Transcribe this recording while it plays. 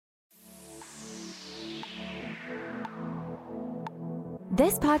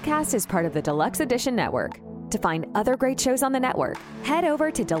This podcast is part of the Deluxe Edition Network. To find other great shows on the network, head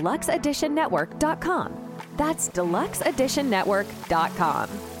over to deluxeeditionnetwork.com. That's deluxeeditionnetwork.com.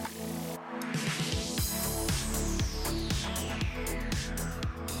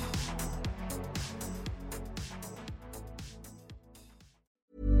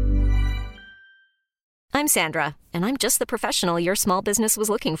 I'm Sandra, and I'm just the professional your small business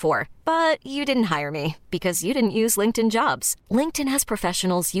was looking for. But you didn't hire me because you didn't use LinkedIn Jobs. LinkedIn has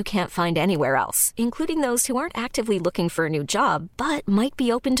professionals you can't find anywhere else, including those who aren't actively looking for a new job, but might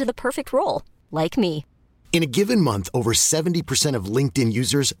be open to the perfect role, like me. In a given month, over 70% of LinkedIn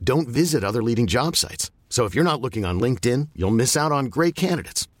users don't visit other leading job sites. So if you're not looking on LinkedIn, you'll miss out on great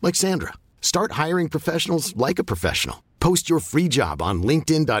candidates like Sandra. Start hiring professionals like a professional. Post your free job on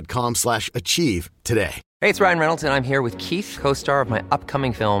linkedin.com/achieve today. Hey, it's Ryan Reynolds, and I'm here with Keith, co-star of my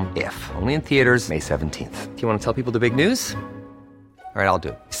upcoming film, If, only in theaters May 17th. Do you want to tell people the big news? All right, I'll do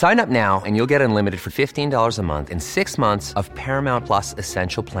it. Sign up now and you'll get unlimited for $15 a month and 6 months of Paramount Plus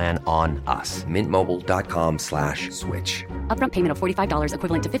Essential Plan on us. MintMobile.com/switch. Upfront payment of $45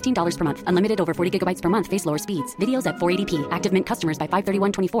 equivalent to $15 per month. Unlimited over 40 gigabytes per month. Face lower speeds. Videos at 480p. Active Mint customers by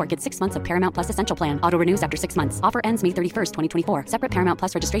 531.24 get 6 months of Paramount Plus Essential Plan. Auto renews after 6 months. Offer ends May 31st, 2024. Separate Paramount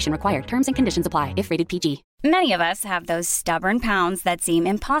Plus registration required. Terms and conditions apply if rated PG. Many of us have those stubborn pounds that seem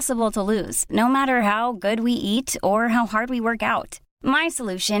impossible to lose, no matter how good we eat or how hard we work out. My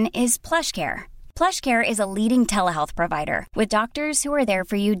solution is PlushCare. PlushCare is a leading telehealth provider with doctors who are there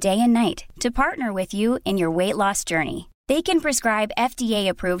for you day and night to partner with you in your weight loss journey. They can prescribe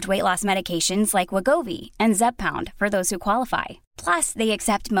FDA-approved weight loss medications like Wegovy and Zepbound for those who qualify. Plus, they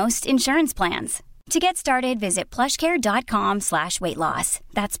accept most insurance plans. To get started, visit plushcare.com/weight loss.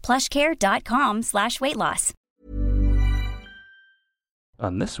 That's plushcare.com/weight loss.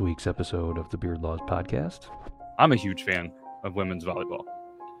 On this week's episode of the Beard Laws podcast, I'm a huge fan of women's volleyball.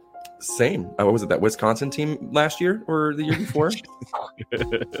 Same. What was it, that Wisconsin team last year or the year before?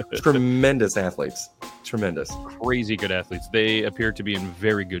 Tremendous athletes. Tremendous. Crazy good athletes. They appear to be in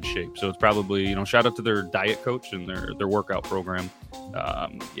very good shape. So it's probably, shout out to their diet coach and their workout program.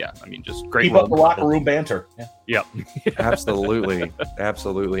 Just great. Keep up the locker room banter. Yeah. Absolutely.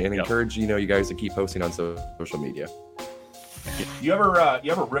 Absolutely. And Yep. encourage, you guys to keep posting on social media. You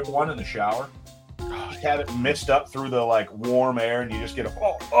ever rip one in the shower? Just have it mist up through the warm air, and you just get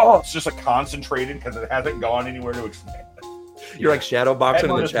it's just concentrated because it hasn't gone anywhere to expand. You're like shadow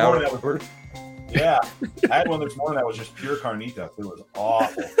boxing in the shower. Yeah, I had one this morning that was just pure carnita. It was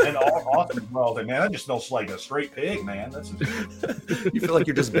awful, and awesome as well. I was like, man, that just smells like a straight pig, man. You feel like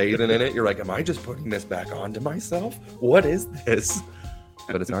you're just bathing in it. You're like, am I just putting this back onto myself? What is this?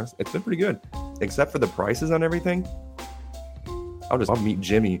 But it's been pretty good, except for the prices on everything. I'll meet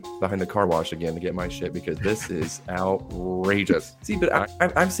Jimmy behind the car wash again to get my shit because this is outrageous. See, but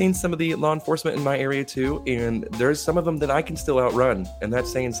I've seen some of the law enforcement in my area too, and there's some of them that I can still outrun, and that's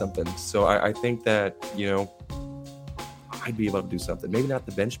saying something. So I think that, I'd be able to do something. Maybe not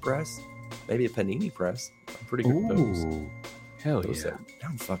the bench press, maybe a panini press. I'm pretty good at those. Hell yeah.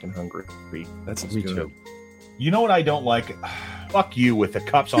 I'm fucking hungry. That's Me good. too. You know what I don't like? Fuck you with the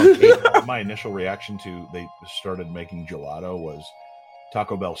cups on cake. My initial reaction to they started making gelato was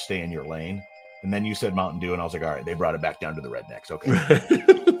Taco Bell, stay in your lane. And then you said Mountain Dew, and I was like, all right, they brought it back down to the rednecks. Okay.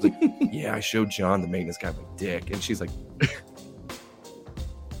 Yeah, I showed John, the maintenance guy, my dick, and she's like,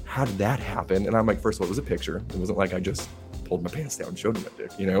 how did that happen? And I'm like, first of all, it was a picture. It wasn't like I just pulled my pants down and showed him my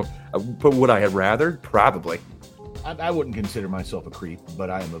dick, But would I have rather? Probably. I wouldn't consider myself a creep,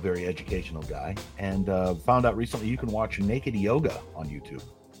 but I am a very educational guy, and found out recently you can watch naked yoga on YouTube.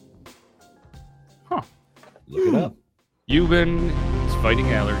 Huh. Look it up. Euban is fighting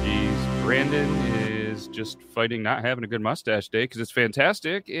allergies. Brandon is just fighting not having a good mustache day because it's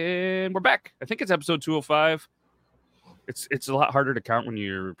fantastic. And we're back. I think it's episode 205. It's a lot harder to count when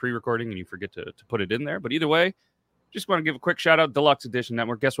you're pre-recording and you forget to put it in there. But either way, just want to give a quick shout out, Deluxe Edition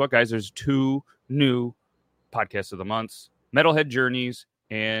Network. Guess what, guys? There's 2 new podcasts of the month, Metalhead Journeys,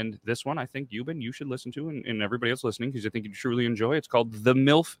 and this one I think Euban, you should listen to, and everybody else listening, because I think you truly enjoy. It's called The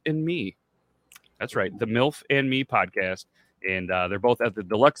MILF and Me. That's right, The MILF and Me podcast, and they're both at the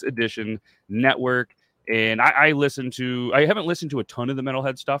Deluxe Edition Network. And I haven't listened to a ton of the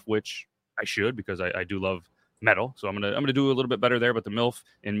Metalhead stuff, which I should, because I do love metal. So I'm gonna do a little bit better there. But The MILF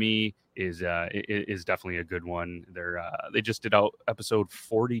and Me is definitely a good one. They just did out episode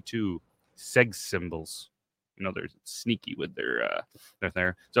 42, Seg Symbols. They're sneaky with their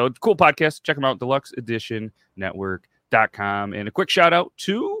there. So it's a cool podcast. Check them out, deluxeeditionnetwork.com. And a quick shout out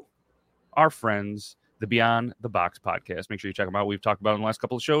to our friends, the Beyond the Box podcast. Make sure you check them out. We've talked about it in the last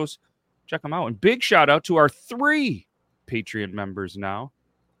couple of shows. Check them out. And big shout out to our 3 Patreon members now.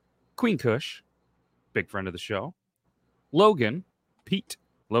 Queen Kush, big friend of the show. Logan, Pete.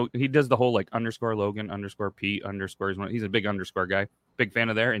 He does the whole like _Logan _Pete _ he's a big underscore guy. Big fan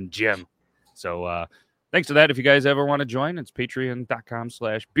of there. And Jim. So thanks to that. If you guys ever want to join, it's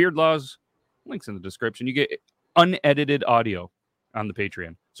patreon.com/beardlaws. Links in the description. You get unedited audio on the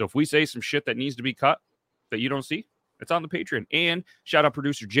Patreon. So if we say some shit that needs to be cut that you don't see, it's on the Patreon. And shout out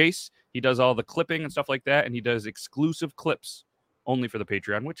producer Jace. He does all the clipping and stuff like that. And he does exclusive clips only for the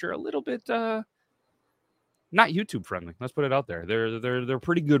Patreon, which are a little bit not YouTube friendly. Let's put it out there. They're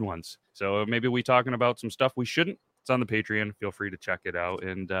pretty good ones. So maybe we talking about some stuff we shouldn't. It's on the Patreon. Feel free to check it out.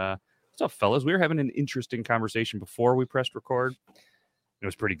 And what's up, fellas? We were having an interesting conversation before we pressed record. It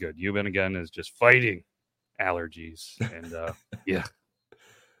was pretty good. Euban again is just fighting allergies, and yeah,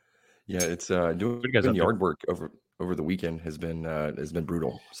 it's doing yard work over the weekend has been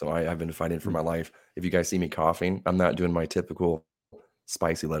brutal. So I've been fighting for my life. If you guys see me coughing, I'm not doing my typical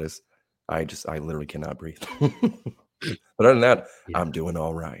spicy lettuce. I literally cannot breathe. But other than that, I'm doing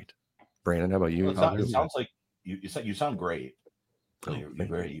all right. Brandon, how about you? Well, it sounds like you sound great. Oh, you're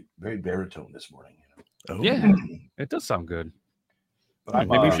very, very baritone this morning. Oh. Yeah, it does sound good. But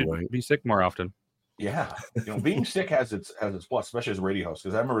maybe you should be sick more often. Yeah, being sick has its plus, especially as a radio host.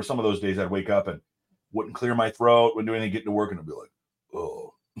 Because I remember some of those days I'd wake up and wouldn't clear my throat, wouldn't do anything, get to work, and I'd be like,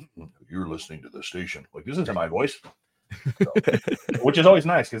 "Oh, you're listening to the station. Like, this isn't my voice." So, which is always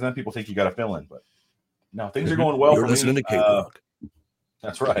nice because then people think you got to fill in. But no, things are going well. You're for listening me. to K-Rock.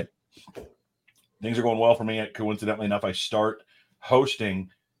 That's right. Things are going well for me. Coincidentally enough, I start hosting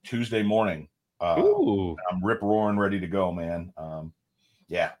Tuesday morning. Ooh. I'm rip roaring, ready to go, man.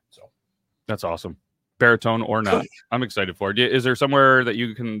 Yeah, so that's awesome. Baritone or not, I'm excited for it. Is there somewhere that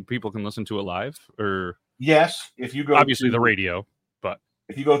people can listen to it live? Or yes, if you go obviously the radio, but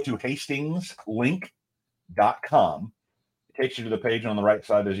if you go to hastingslink.com, it takes you to the page, and on the right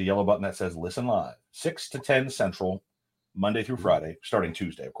side there's a yellow button that says listen live, 6 to 10 Central, Monday through Friday, starting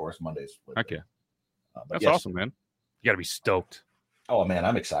Tuesday, of course. Mondays. Okay. That's awesome, man. You got to be stoked. Oh man,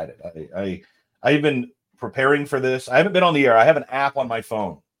 I'm excited. I've been preparing for this. I haven't been on the air. I have an app on my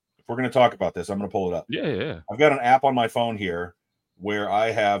phone. If we're going to talk about this, I'm going to pull it up. Yeah. I've got an app on my phone here where I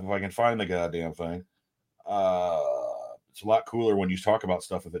have, if I can find the goddamn thing, it's a lot cooler when you talk about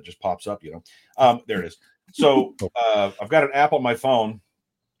stuff if it just pops up, there it is. So I've got an app on my phone,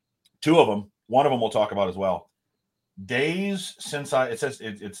 2 of them. One of them we'll talk about as well. Days since it says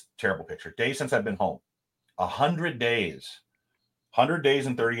it's terrible picture. Days since I've been home. 100 days. 100 days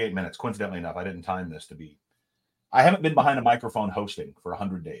and 38 minutes. Coincidentally enough, I didn't time this to be. I haven't been behind a microphone hosting for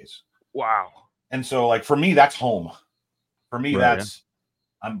 100 days. Wow. And so, like, for me, that's home. For me, that's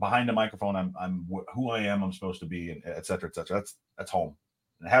I'm behind a microphone. I'm who I am. I'm supposed to be, and et cetera, et cetera. That's home.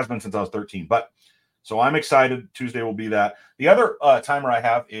 And it has been since I was 13. But so I'm excited. Tuesday will be that. The other timer I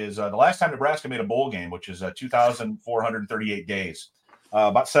have is the last time Nebraska made a bowl game, which is 2,438 days,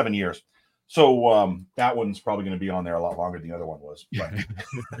 about 7 years. So that one's probably going to be on there a lot longer than the other one was. But.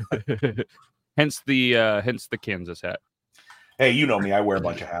 hence the Kansas hat. Hey, you know me. I wear a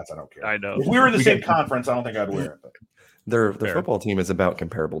bunch of hats. I don't care. I know. If we were in the same conference, I don't think I'd wear it. But. Their football team is about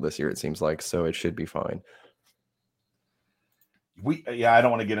comparable this year, it seems like, so it should be fine. I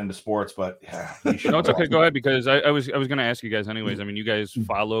don't want to get into sports, but yeah, no, it's okay. Go ahead, because I was going to ask you guys anyways. I mean, you guys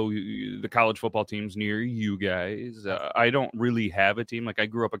follow the college football teams near you guys. I don't really have a team. Like, I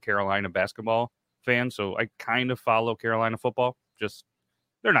grew up a Carolina basketball fan, so I kind of follow Carolina football. Just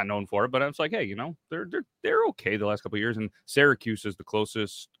they're not known for it, but I was like, hey, they're okay the last couple of years. And Syracuse is the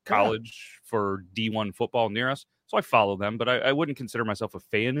closest college for D1 football near us, so I follow them. But I wouldn't consider myself a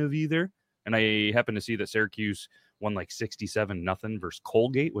fan of either. And I happen to see that Syracuse won like 67-0 versus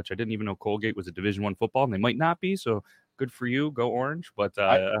Colgate, which I didn't even know Colgate was a Division I football, and they might not be. So good for you, go Orange. But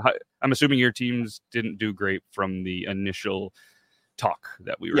I'm assuming your teams didn't do great from the initial talk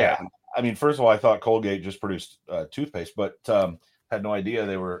that we were having. I mean, first of all, I thought Colgate just produced toothpaste, but had no idea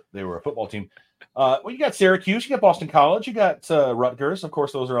they were a football team. Well, you got Syracuse, you got Boston College, you got Rutgers. Of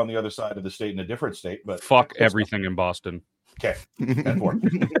course, those are on the other side of the state in a different state. But fuck everything in Boston. Okay,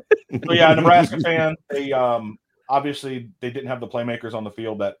 10-4. So yeah, Nebraska fan. They obviously they didn't have the playmakers on the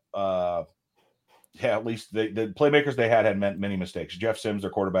field that at least the playmakers they had many mistakes. Jeff Sims,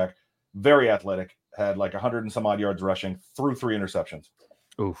 their quarterback, very athletic, had like 100 and some odd yards rushing, threw 3 interceptions.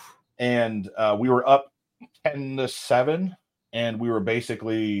 Oof. And we were up 10-7, and we were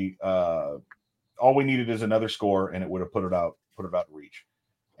basically all we needed is another score, and it would have put it out of reach.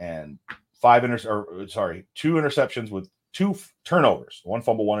 And 2 interceptions with 2 turnovers, 1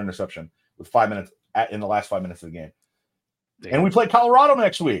 fumble, 1 interception with 5 minutes in the last 5 minutes of the game. Damn. And we play Colorado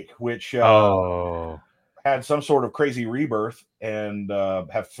next week, which had some sort of crazy rebirth and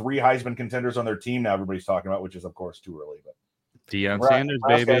have 3 Heisman contenders on their team now. Everybody's talking about, which is of course too early. But Deion Sanders,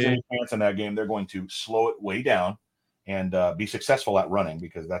 baby, has any chance in that game? They're going to slow it way down and be successful at running,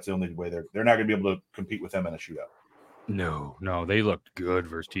 because that's the only way they're not going to be able to compete with them in a shootout. No, they looked good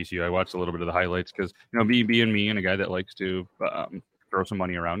versus TCU. I watched a little bit of the highlights because, me being me and a guy that likes to throw some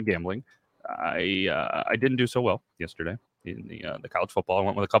money around gambling, I didn't do so well yesterday in the college football. I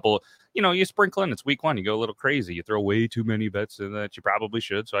went with a couple. You sprinkle in. It's week 1. You go a little crazy. You throw way too many bets in that you probably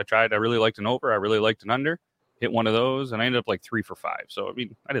should. So I tried. I really liked an over. I really liked an under. Hit one of those, and I ended up like 3 for 5. So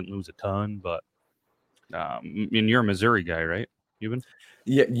I didn't lose a ton, but you're a Missouri guy, right? You've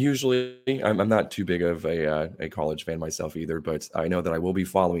Yeah, usually I'm not too big of a college fan myself either, but I know that I will be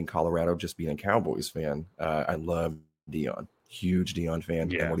following Colorado, just being a Cowboys fan. I love Deion, huge Deion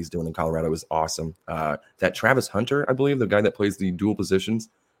fan, and what he's doing in Colorado is awesome. That Travis Hunter, I believe, the guy that plays the dual positions,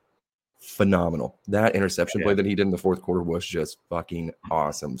 phenomenal. That interception play that he did in the fourth quarter was just fucking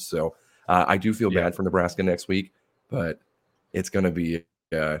awesome. So I do feel bad for Nebraska next week, but it's going to be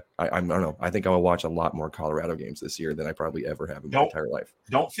I don't know. I think I'll watch a lot more Colorado games this year than I probably ever have in my entire life.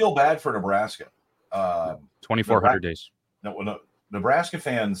 Don't feel bad for Nebraska. 2,400 days. No, Nebraska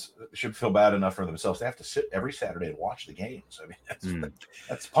fans should feel bad enough for themselves. They have to sit every Saturday and watch the games.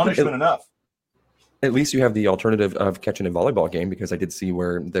 That's punishment enough. At least you have the alternative of catching a volleyball game, because I did see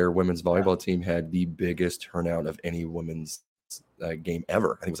where their women's volleyball team had the biggest turnout of any women's game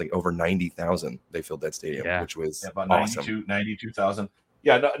ever. I think it was like over 90,000. They filled that stadium, which was about awesome. 92,000.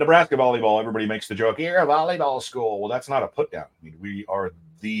 Yeah, Nebraska volleyball, everybody makes the joke, you're a volleyball school. Well, that's not a put down. We are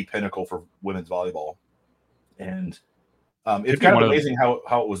the pinnacle for women's volleyball. And it's kind of amazing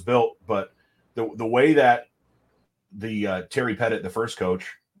how it was built, but the way that the Terry Pettit, the first coach,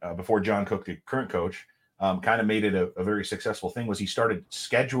 before John Cook, the current coach, kind of made it a very successful thing, was he started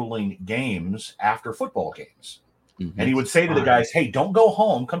scheduling games after football games. Mm-hmm. And he would say to the guys, hey, don't go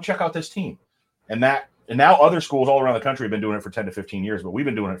home, come check out this team. And now other schools all around the country have been doing it for 10 to 15 years, but we've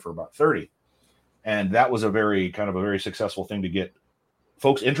been doing it for about 30. And that was a very successful thing to get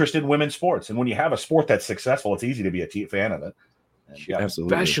folks interested in women's sports. And when you have a sport that's successful, it's easy to be a fan of it. And,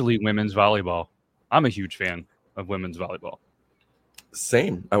 absolutely. Especially women's volleyball. I'm a huge fan of women's volleyball.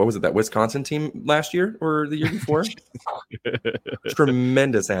 Same. What was it, that Wisconsin team last year or the year before?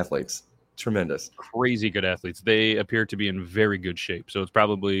 Tremendous athletes. Tremendous. Crazy good athletes. They appear to be in very good shape. So it's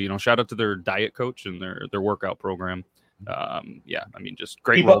probably, shout out to their diet coach and their workout program. Just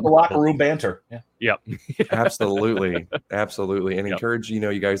great. Keep up the locker room banter. Yeah. Absolutely. And encourage,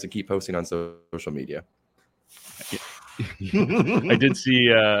 you guys to keep posting on social media. I did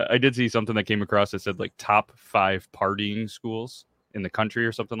see something that came across that said like top 5 partying schools in the country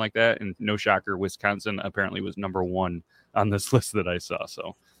or something like that. And no shocker, Wisconsin apparently was number 1 on this list that I saw.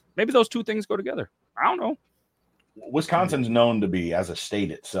 So maybe those two things go together. I don't know. Wisconsin's known to be, as a state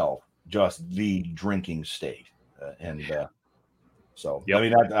itself, just the drinking state. So, I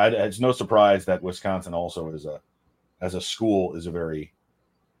mean, it's no surprise that Wisconsin also as a school is a very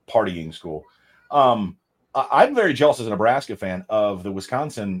partying school. I'm very jealous as a Nebraska fan of the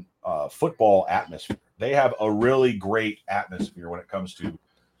Wisconsin football atmosphere. They have a really great atmosphere when it comes to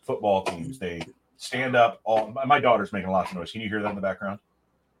football teams. They stand up. My daughter's making lots of noise. Can you hear that in the background?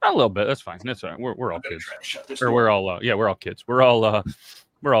 A little bit. That's fine. That's all right. We're all kids. We're all we're all kids. We're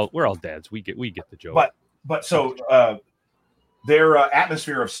all dads. We get the joke. But so their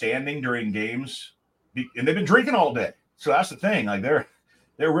atmosphere of standing during games, and they've been drinking all day. So that's the thing. Like they're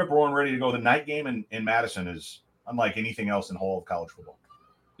rip roaring ready to go. The night game in Madison is unlike anything else in whole of college football.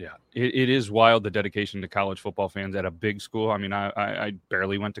 Yeah, it is wild, the dedication to college football fans at a big school. I mean, I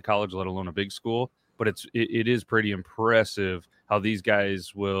barely went to college, let alone a big school, but it is pretty impressive how these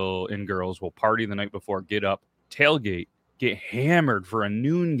guys and girls will party the night before, get up, tailgate, get hammered for a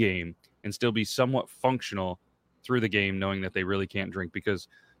noon game, and still be somewhat functional through the game, knowing that they really can't drink. Because,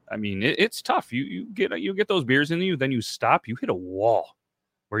 I mean, it's tough. You get those beers in you, then you stop, you hit a wall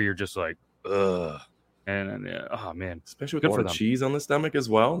where you're just like, ugh. And oh man, especially with a lot of cheese on the stomach as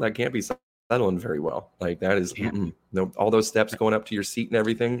well, that can't be settling very well. Like that is all those steps going up to your seat and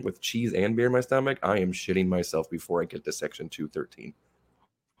everything with cheese and beer in my stomach. I am shitting myself before I get to section 213.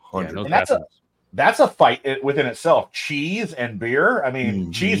 That's a fight within itself. Cheese and beer. I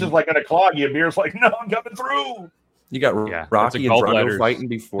mean, cheese is like going to clog you. Beer's like, no, I'm coming through. You got Rocky and Drago fighting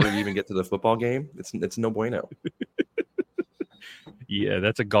before you even get to the football game. It's no bueno. Yeah,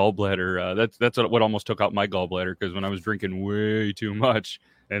 that's a gallbladder. That's what almost took out my gallbladder, because when I was drinking way too much,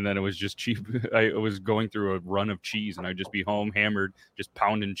 and then it was just cheap. I was going through a run of cheese, and I'd just be home hammered, just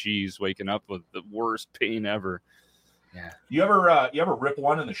pounding cheese, waking up with the worst pain ever. Yeah. You ever rip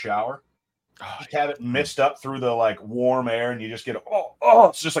one in the shower? Just have it mixed up through the like warm air, and you just get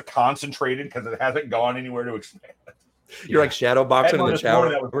it's just a concentrated because it hasn't gone anywhere to expand. You're like shadow boxing in the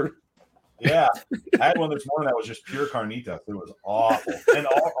shower. Yeah, I had one this morning that was just pure carnitas. It was awful, and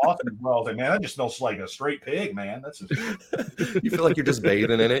awesome as well. I was like, man, that just smells like a straight pig, man. That's just... You feel like you're just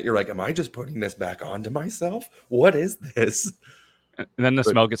bathing in it. You're like, am I just putting this back onto myself? What is this? And then the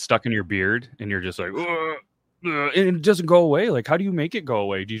smell gets stuck in your beard, and you're just like, and it doesn't go away. Like, how do you make it go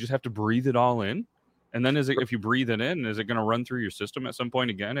away? Do you just have to breathe it all in? And then if you breathe it in, is it going to run through your system at some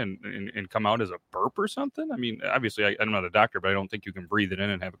point again and come out as a burp or something? I mean, obviously, I'm not a doctor, but I don't think you can breathe it in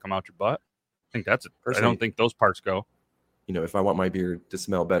and have it come out your butt. I think that's it. I don't think those parts go. You know, if I want my beard to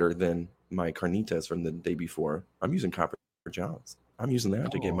smell better than my carnitas from the day before, I'm using Copper Johns. I'm using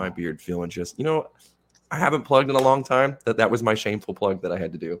that to get my beard feeling just, I haven't plugged in a long time. That was my shameful plug that I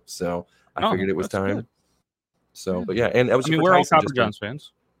had to do. So I figured it was time. Good. So, but yeah, and that was. We're all Copper Johns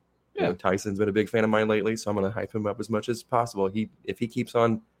fans. Yeah, Tyson's been a big fan of mine lately, so I'm going to hype him up as much as possible. If he keeps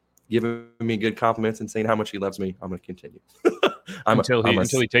on giving me good compliments and saying how much he loves me, I'm going to continue. Until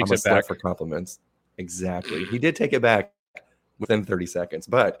he takes it back for compliments. Exactly. He did take it back within 30 seconds,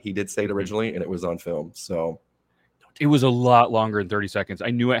 but he did say it originally, and it was on film. So it was a lot longer than 30 seconds. I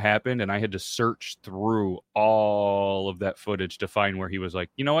knew it happened, and I had to search through all of that footage to find where he was like,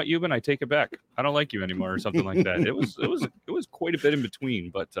 you know what, Euban, I take it back. I don't like you anymore, or something like that. It was quite a bit in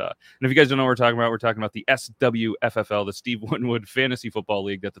between. But and if you guys don't know what we're talking about the SWFFL, the Steve Winwood Fantasy Football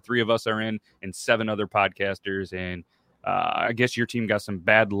League that the three of us are in, and 7 other podcasters. And I guess your team got some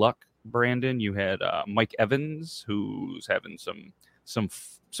bad luck, Brandon. You had Mike Evans, who's having some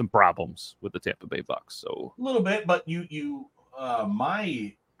problems with the Tampa Bay Bucks. So a little bit, but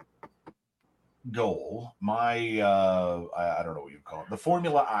my goal, I don't know what you call it, the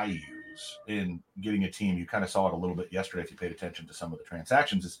formula I use in getting a team, you kind of saw it a little bit yesterday if you paid attention to some of the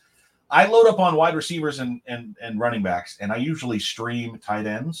transactions, is I load up on wide receivers and running backs, and I usually stream tight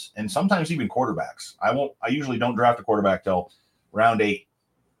ends and sometimes even quarterbacks. I usually don't draft a quarterback till round 8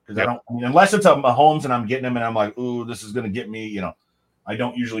 because unless it's a Mahomes and I'm getting him and I'm like, ooh, this is going to get me, I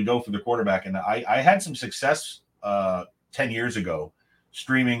don't usually go for the quarterback. And I had some success 10 years ago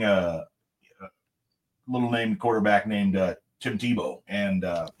streaming a little named quarterback named Tim Tebow. And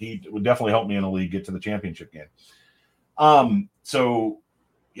he would definitely help me in the league get to the championship game. So,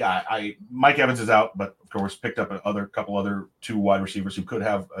 yeah, Mike Evans is out, but of course picked up a couple other 2 wide receivers who could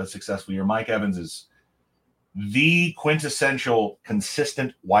have a successful year. Mike Evans is the quintessential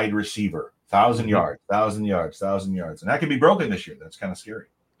consistent wide receiver. 1,000 yards, 1,000 yards, 1,000 yards. And that could be broken this year. That's kind of scary.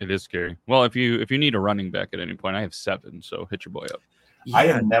 It is scary. Well, if you need a running back at any point, I have 7, so hit your boy up. Yeah. I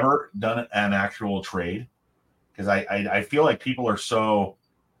have never done an actual trade because I feel like people are so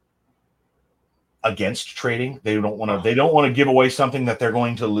against trading. They don't want to give away something that they're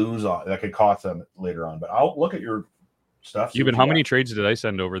going to lose on that could cost them later on. But I'll look at your stuff. How many trades did I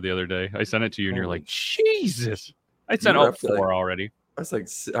send over the other day? I sent it to you and you're like, Jesus. I sent out 4 already. I was like,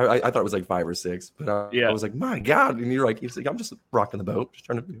 I thought it was like 5 or 6, but I was like, my God. And you're like, I'm just rocking the boat, just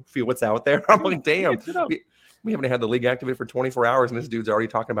trying to feel what's out there. I'm like, damn, we haven't had the league activated for 24 hours and this dude's already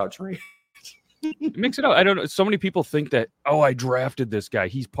talking about trades. Mix it up. I don't know. So many people think that, I drafted this guy.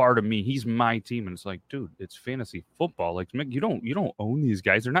 He's part of me. He's my team. And it's like, dude, it's fantasy football. Like, you don't own these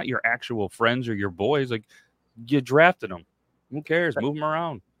guys. They're not your actual friends or your boys. Like, you drafted them. Who cares? Move them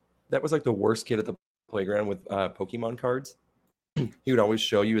around. That was like the worst kid at the playground with Pokemon cards. He would always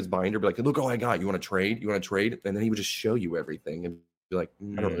show you his binder, be like, look all I got. You want to trade? And then he would just show you everything and be like,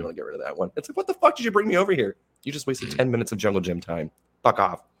 I don't really want to get rid of that one. It's like, what the fuck did you bring me over here? You just wasted 10 minutes of Jungle Gym time. Fuck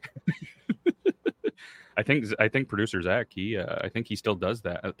off. I think producer Zach, I think he still does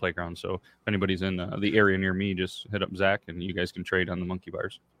that at Playground. So if anybody's in the area near me, just hit up Zach and you guys can trade on the monkey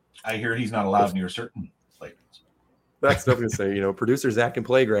bars. I hear he's not allowed near certain playgrounds. That's stuff to say, producer Zach and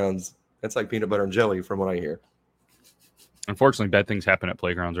Playgrounds, that's like peanut butter and jelly from what I hear. Unfortunately, bad things happen at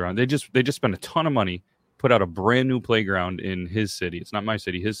playgrounds around. They just spend a ton of money, put out a brand new playground in his city. It's not my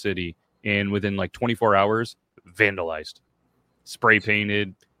city, his city. And within like 24 hours, vandalized, spray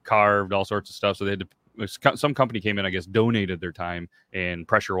painted, carved, all sorts of stuff. So they had to, some company came in, I guess, donated their time and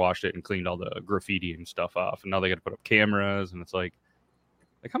pressure washed it and cleaned all the graffiti and stuff off. And now they got to put up cameras. And it's like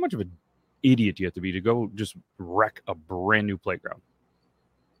how much of an idiot do you have to be to go just wreck a brand new playground?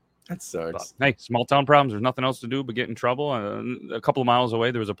 That sucks. But, hey, small town problems. There's nothing else to do but get in trouble. A couple of miles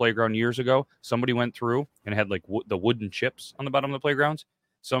away, there was a playground years ago. Somebody went through and had like the wooden chips on the bottom of the playgrounds.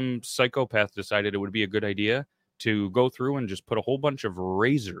 Some psychopath decided it would be a good idea to go through and just put a whole bunch of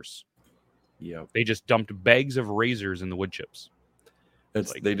razors. Yeah. They just dumped bags of razors in the wood chips.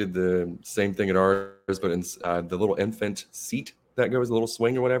 They did the same thing at ours, but in the little infant seat that goes a little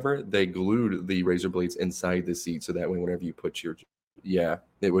swing or whatever, they glued the razor blades inside the seat so that way whenever you put your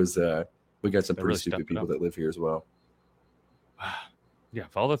it was we got some They pretty really stupid stepped it people up. that live here as well. Yeah,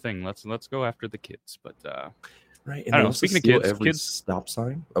 follow the thing. Let's go after the kids. But Right. I And don't they know. also Speaking of steal kids, every stop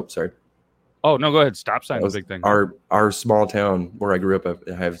sign. Oh, sorry. Oh no, go ahead. Stop sign That is a was big thing. Our small town where I grew up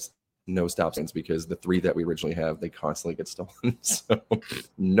have no stop signs because the 3 that we originally have, they constantly get stolen. So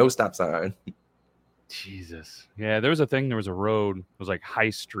no stop sign. Jesus. Yeah, there was a thing. There was a road. It was like High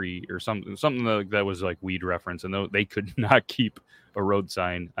Street or something that was like weed reference, and they could not keep a road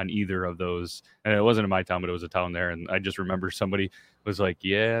sign on either of those. And it wasn't in my town, but it was a town there. And I just remember somebody was like,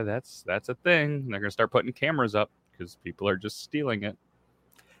 "Yeah, that's a thing. And they're gonna start putting cameras up because people are just stealing it."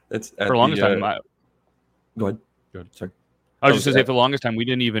 That's For the longest time. Go ahead. Sorry. I was just going to say, for the longest time, we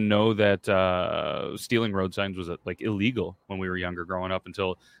didn't even know that stealing road signs was like illegal when we were younger growing up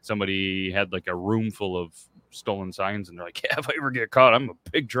until somebody had like a room full of stolen signs. And they're like, yeah, if I ever get caught, I'm in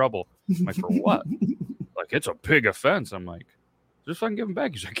big trouble. I'm like, for what? Like, it's a big offense. I'm like, just fucking give them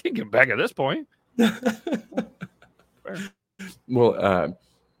back. He's like, I can't give them back at this point. Well,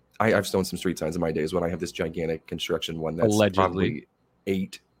 I've stolen some street signs in my days when I have this gigantic construction one that's Allegedly. probably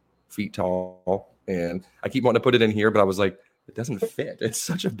 8 feet tall. And I keep wanting to put it in here, but I was like, it doesn't fit. It's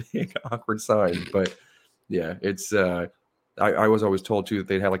such a big, awkward sign. But yeah, it's I was always told too that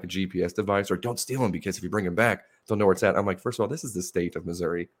they'd have like a GPS device or don't steal them because if you bring them back, they'll know where it's at. I'm like, first of all, this is the state of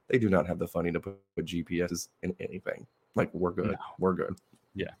Missouri. They do not have the funding to put GPSs in anything. Like, we're good. No. We're good.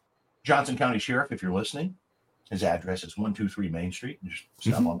 Yeah. Johnson County Sheriff, if you're listening, his address is 123 Main Street. Just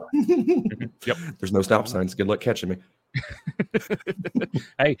stop on by. Yep. There's no stop signs. Good luck catching me.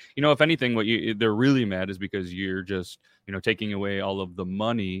 Hey, if anything, they're really mad is because you're just, taking away all of the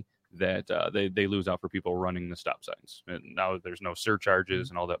money that they lose out for people running the stop signs. And now there's no surcharges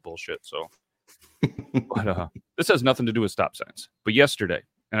and all that bullshit. So, but this has nothing to do with stop signs. But yesterday,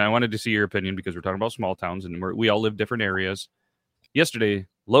 and I wanted to see your opinion because we're talking about small towns and we all live different areas. Yesterday,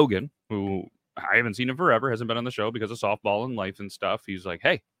 Logan, who I haven't seen him forever, hasn't been on the show because of softball and life and stuff. He's like,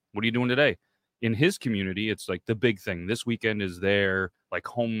 hey, what are you doing today? In his community, it's like the big thing. This weekend is their like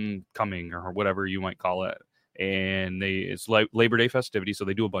homecoming or whatever you might call it. And it's like Labor Day festivity, so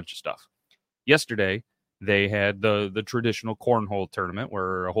they do a bunch of stuff. Yesterday, they had the traditional cornhole tournament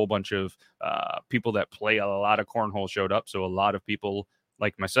where a whole bunch of people that play a lot of cornhole showed up. So a lot of people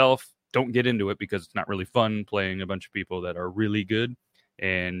like myself don't get into it because it's not really fun playing a bunch of people that are really good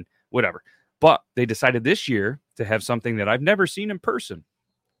and whatever. But they decided this year to have something that I've never seen in person.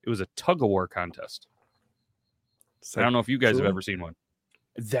 It was a tug-of-war contest. I don't know if you guys have ever seen one.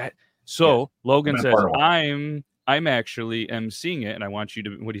 Logan says, I'm actually emceeing it, and I want you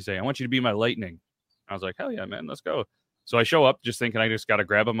to, what do you say? I want you to be my lightning. I was like, hell yeah, man, let's go. So I show up just thinking I just got to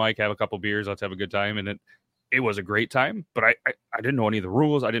grab a mic, have a couple beers, let's have a good time. And it was a great time, but I didn't know any of the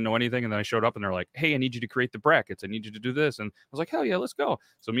rules. I didn't know anything. And then I showed up and they're like, hey, I need you to create the brackets. I need you to do this. And I was like, hell yeah, let's go.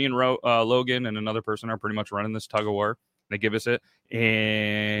 So me and Logan and another person are pretty much running this tug of war. They give us it.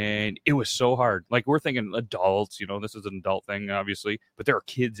 And it was so hard. Like, we're thinking adults, this is an adult thing, obviously, but there are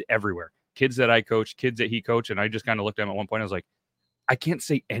kids everywhere. Kids that I coach, kids that he coached. And I just kind of looked at him at one point. I was like, I can't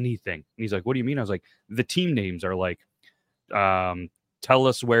say anything. And he's like, what do you mean? I was like, the team names are like, tell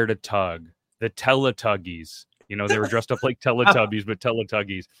us where to tug. The Teletuggies. They were dressed up like Teletubbies, but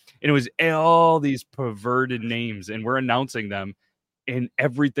Teletuggies. And it was all these perverted names. And we're announcing them. And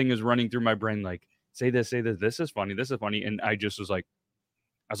everything is running through my brain like, say this. This is funny. This is funny. And I just was like,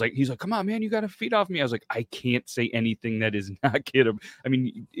 he's like, come on, man, you got to feed off me. I was like, I can't say anything that is not kid. I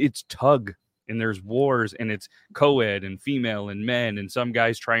mean, it's tug and there's wars and it's co-ed and female and men and some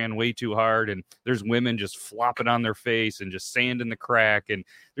guys trying way too hard. And there's women just flopping on their face and just sand in the crack. And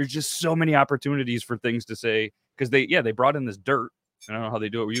there's just so many opportunities for things to say because they brought in this dirt. I don't know how they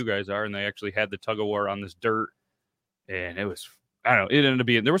do it where you guys are. And they actually had the tug of war on this dirt. And it was, I don't know, it ended up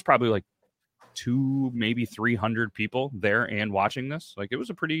being, there was probably like 200, maybe 300 people there and watching this. Like, it was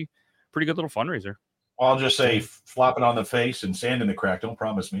a pretty good little fundraiser. I'll just say flopping on the face and sand in the crack don't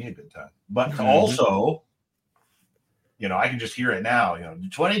promise me a good time. But also, I can just hear it now. The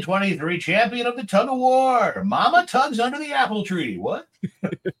 2023 champion of the tug of war, Mama tugs under the apple tree. What?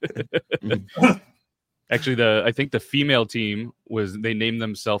 Actually, I think the female team they named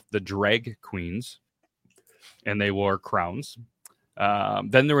themselves the Drag Queens, and they wore crowns.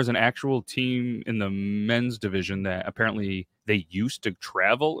 Then there was an actual team in the men's division that apparently they used to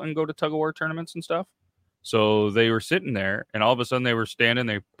travel and go to tug of war tournaments and stuff. So they were sitting there and all of a sudden they were standing,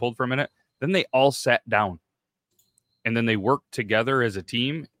 they pulled for a minute. Then they all sat down and then they worked together as a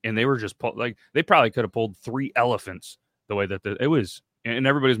team and they were just like, they probably could have pulled 3 elephants the way that it was and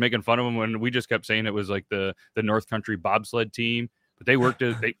everybody's making fun of them when we just kept saying it was like the North Country bobsled team, but they worked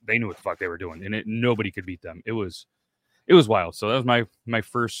it. They knew what the fuck they were doing, and nobody could beat them. It was wild. So that was my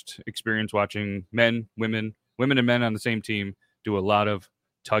first experience watching men, women, and men on the same team do a lot of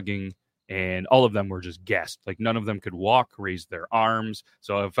tugging, and all of them were just gassed. Like none of them could walk, raise their arms.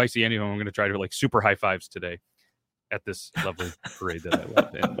 So if I see any of them, I'm going to try to like super high fives today at this lovely parade that I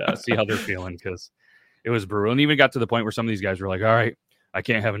love, and see how they're feeling, because it was brutal. And even got to the point where some of these guys were like, all right, I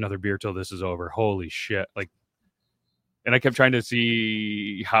can't have another beer till this is over. Holy shit. Like, and I kept trying to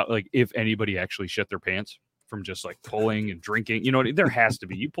see how, like, if anybody actually shit their pants from just like pulling and drinking. You know, there has to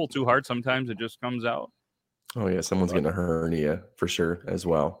be. You pull too hard, sometimes it just comes out. Oh yeah, someone's getting a hernia for sure as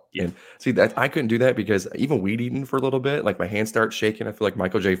well. Yeah. And see that I couldn't do that because even weed eating for a little bit, like my hands start shaking. I feel like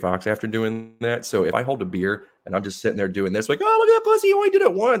Michael J. Fox after doing that. So if I hold a beer and I'm just sitting there doing this, like, oh, look at that pussy, you only did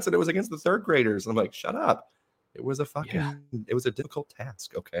it once, and it was against the third graders. And I'm like, shut up. It was it was a difficult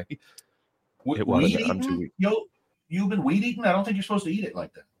task. Okay. It was. I'm too weak. You've been weed eating? I don't think you're supposed to eat it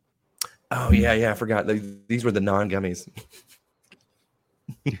like that. Oh yeah, I forgot. These were the non-gummies.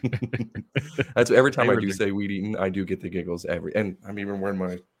 That's every time I do say weed eating, I do get the giggles and I'm even wearing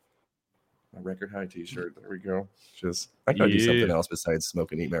my record high t-shirt. There we go. Just I gotta do something else besides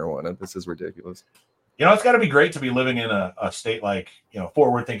smoke and eat marijuana. This is ridiculous. You know, it's got to be great to be living in a state like,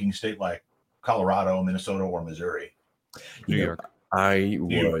 forward-thinking state like Colorado, Minnesota, or Missouri. New York. I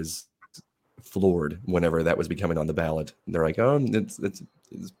was floored whenever that was becoming on the ballot. They're like, oh, it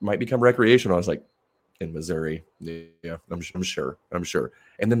might become recreational. I was like, in Missouri, yeah, I'm sure.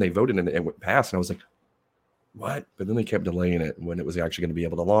 And then they voted and it went past, and I was like, what? But then they kept delaying it when it was actually going to be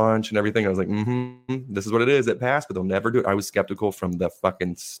able to launch and everything. I was like, this is what it is. It passed, but they'll never do it. I was skeptical from the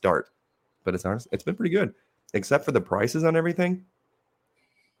fucking start, but it's been pretty good, except for the prices on everything.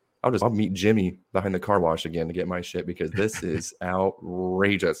 I'll meet Jimmy behind the car wash again to get my shit, because this is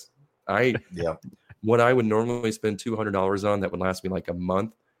outrageous. What I would normally spend $200 on that would last me like a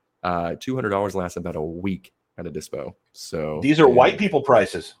month. $200 lasts about a week at a dispo. So these are white people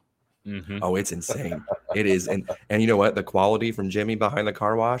prices. Mm-hmm. Oh, it's insane. It is. And you know what? The quality from Jimmy behind the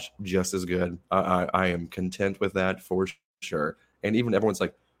car wash, just as good. I am content with that for sure. And even everyone's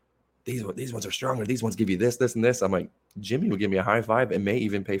like, these ones are stronger. These ones give you this, and this. I'm like, Jimmy will give me a high five and may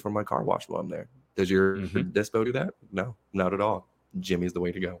even pay for my car wash while I'm there. Does your dispo do that? No, not at all. Jimmy's the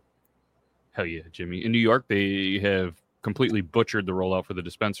way to go. Hell yeah, Jimmy. In New York, they have completely butchered the rollout for the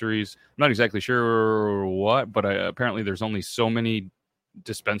dispensaries. I'm not exactly sure what, but apparently there's only so many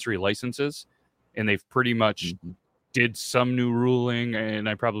dispensary licenses, and they've pretty much did some new ruling, and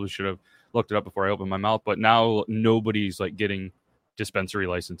I probably should have looked it up before I opened my mouth, but now nobody's like getting dispensary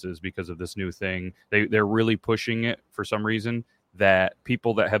licenses because of this new thing. They're really pushing it for some reason, that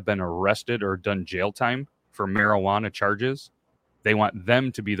people that have been arrested or done jail time for marijuana charges, they want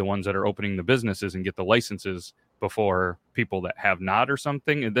them to be the ones that are opening the businesses and get the licenses before people that have not or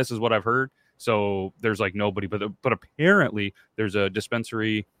something. And this is what I've heard. So there's like nobody, but apparently there's a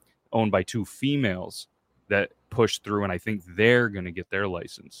dispensary owned by two females that pushed through, and I think they're going to get their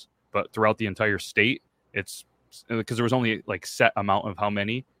license. But throughout the entire state, it's because there was only like set amount of how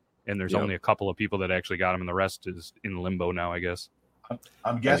many, and there's only a couple of people that actually got them, and the rest is in limbo now, I guess.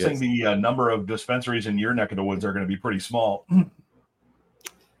 I'm guessing the number of dispensaries in your neck of the woods are going to be pretty small.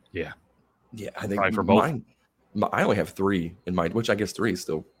 Yeah, I think for both. I only have 3 in mind, which I guess 3 is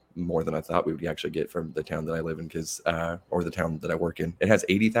still more than I thought we would actually get from the town that I live in, or the town that I work in. It has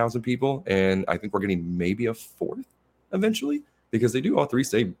 80,000 people, and I think we're getting maybe a 4th eventually, because they do all 3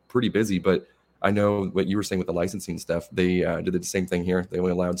 stay pretty busy. But I know what you were saying with the licensing stuff. They did the same thing here. They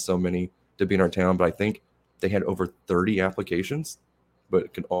only allowed so many to be in our town, but I think they had over 30 applications,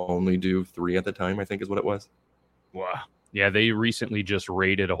 but could only do 3 at the time, I think is what it was. Wow. Yeah, they recently just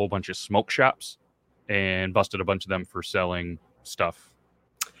raided a whole bunch of smoke shops and busted a bunch of them for selling stuff,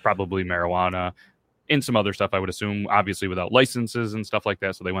 probably marijuana and some other stuff, I would assume, obviously without licenses and stuff like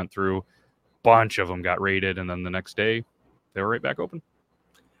that. So they went through, a bunch of them got raided, and then the next day they were right back open.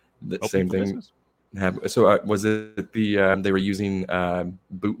 The same thing. So was it they were using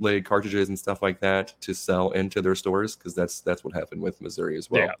bootleg cartridges and stuff like that to sell into their stores? Because that's what happened with Missouri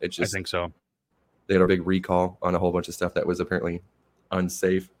as well. Yeah, I think so. They had a big recall on a whole bunch of stuff that was apparently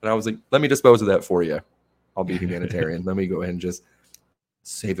unsafe. And I was like, let me dispose of that for you. I'll be humanitarian. Let me go ahead and just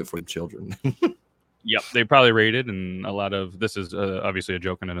save it for the children. Yep, they probably raided, and a lot of this is obviously a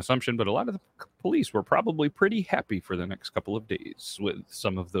joke and an assumption, but a lot of the police were probably pretty happy for the next couple of days with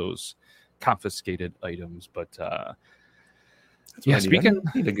some of those confiscated items. But I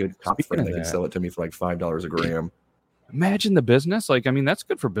need a good cop friend that can sell it to me for like $5 a gram. Imagine the business. Like, I mean, that's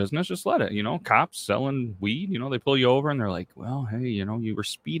good for business. Just let it, cops selling weed, they pull you over and they're like, well, hey, you were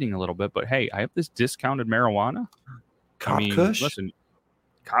speeding a little bit, but hey, I have this discounted marijuana. Kush. Listen,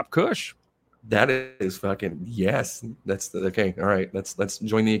 Cop Kush. That is fucking yes. That's okay. All right. Let's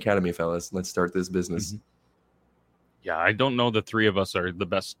join the academy, fellas. Let's start this business. Mm-hmm. Yeah, I don't know the three of us are the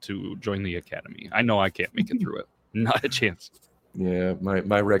best to join the academy. I know I can't make it through it. Not a chance. Yeah,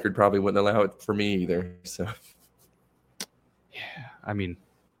 my record probably wouldn't allow it for me either. So yeah, I mean,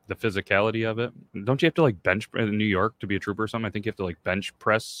 the physicality of it. Don't you have to like bench in New York to be a trooper or something? I think you have to like bench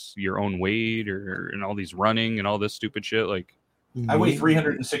press your own weight and all these running and all this stupid shit. Like, I weigh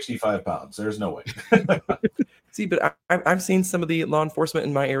 365 pounds. There's no way. see, but I've seen some of the law enforcement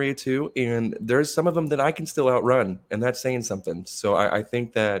in my area too, and there's some of them that I can still outrun, and that's saying something. So I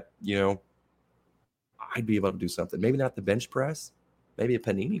think that I'd be able to do something. Maybe not the bench press, maybe a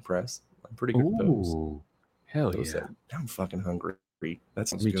panini press. I'm pretty good at those. Hell yeah! I'm fucking hungry. That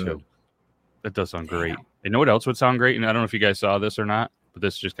sounds Me good. too. That does sound great. You know what else would sound great? And I don't know if you guys saw this or not, but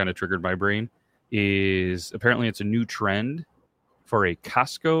this just kind of triggered my brain. Is apparently it's a new trend for a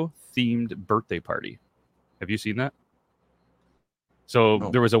Costco themed birthday party. Have you seen that? So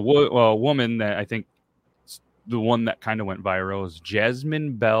there was a woman that I think the one that kind of went viral is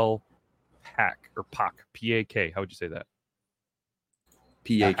Jasmine Bell Pack or Pac, P-A-K. How would you say that?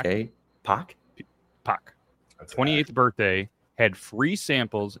 P-A-K? Pac? Pac. 28th birthday, had free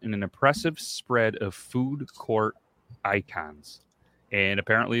samples in an impressive spread of food court icons. And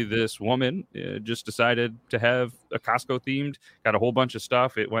apparently this woman just decided to have a Costco themed, got a whole bunch of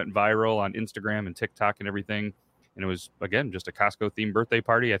stuff. It went viral on Instagram and TikTok and everything. And it was, again, just a Costco themed birthday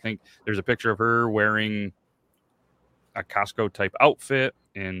party. I think there's a picture of her wearing a Costco type outfit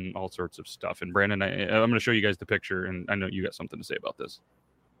and all sorts of stuff. And Brandon, I'm going to show you guys the picture, and I know you got something to say about this.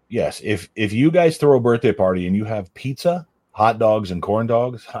 Yes. If you guys throw a birthday party and you have pizza, hot dogs, and corn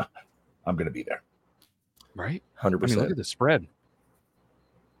dogs, I'm going to be there. Right? 100%. I mean, look at the spread.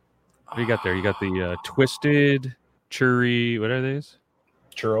 What do you got there? You got the twisted churri. What are these?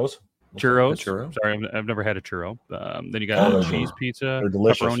 Churros. Churro. Sorry, I've never had a churro. Then you got cheese pizza, They're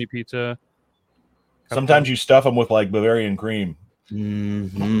delicious. pepperoni pizza. Sometimes you stuff them with like Bavarian cream.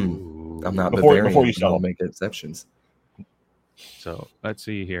 Mm-hmm. I'm not before Bavarian. you sell I'll them. make exceptions. So let's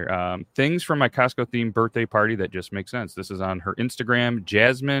see here. Things from my Costco themed birthday party that just make sense. This is on her Instagram,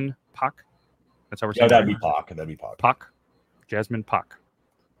 Jasmine Pac. That's how we're saying that'd be Pac. That'd be Pac. Pac. Jasmine Pac.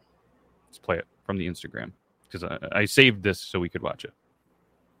 Let's play it from the Instagram because I saved this so we could watch it.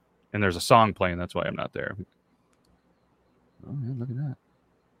 And there's a song playing. That's why I'm not there. Oh, yeah, look at that.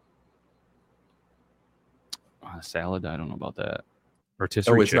 Salad. I don't know about that.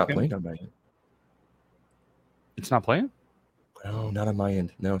 Rotisserie it's chicken. not playing on my end. It's not playing? No, not on my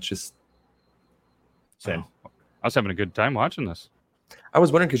end. No, it's just same. I was having a good time watching this. I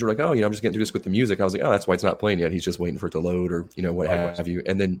was wondering because you're like, I'm just getting through this with the music. I was like, that's why it's not playing yet. He's just waiting for it to load or what have you.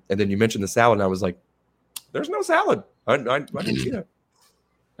 And then you mentioned the salad, and I was like, there's no salad. I didn't see that.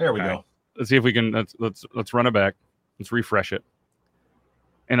 There we All go. right. Let's see if we can. Let's run it back. Let's refresh it.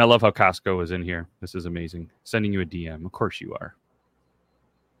 And I love how Costco is in here. This is amazing. Sending you a DM. Of course you are.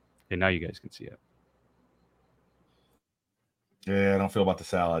 Okay, now you guys can see it. Yeah, I don't feel about the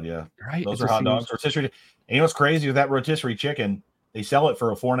salad. Yeah, right. Those are hot dogs. Rotisserie. And you know what's crazy with that rotisserie chicken? They sell it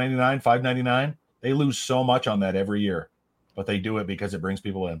for a $4.99, $5.99. They lose so much on that every year, but they do it because it brings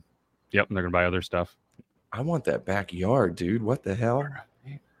people in. Yep, and they're gonna buy other stuff. I want that backyard, dude. What the hell?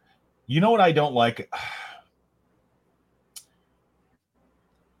 You know what I don't like?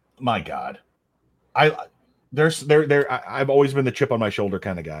 My God, I've always been the chip on my shoulder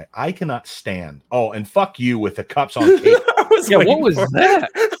kind of guy. I cannot stand. Oh, and fuck you with the cups on cake. What was that?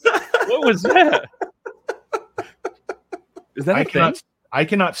 What was that? Is that I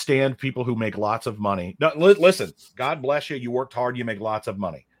cannot stand people who make lots of money. No, listen, God bless you. You worked hard. You make lots of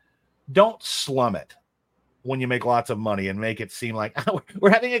money. Don't slum it when you make lots of money and make it seem like we're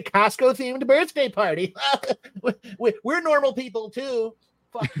having a Costco themed birthday party. We're normal people too.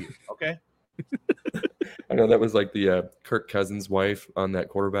 Fuck you. Okay. I know that was like the Kirk Cousins' wife on that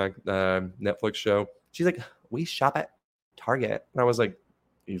quarterback Netflix show. She's like, we shop at Target. And I was like,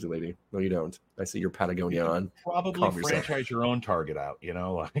 easy lady. No, you don't. I see your Patagonia on. Probably franchise your own Target out,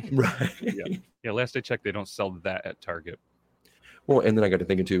 like. Right. Yeah, last I checked, they don't sell that at Target. Well, and then I got to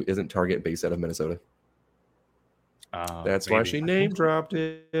thinking too, isn't Target based out of Minnesota? That's why she name dropped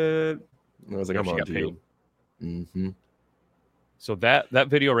it. And I was like, I'm on to you. Mm-hmm. So that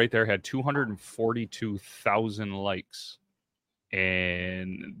video right there had 242,000 likes.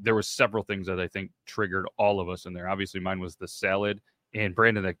 And there were several things that I think triggered all of us in there. Obviously, mine was the salad. And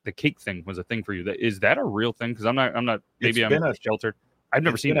Brandon, the cake thing was a thing for you. Is that a real thing? Because I'm not. Maybe It's I'm sheltered. I've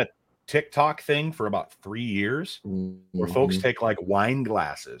never seen it. TikTok thing for about 3 years where folks take like wine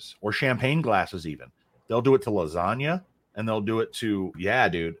glasses or champagne glasses even. They'll do it to lasagna and they'll do it to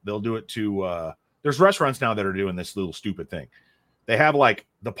they'll do it to there's restaurants now that are doing this little stupid thing. They have like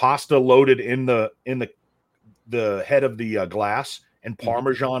the pasta loaded in the head of the glass and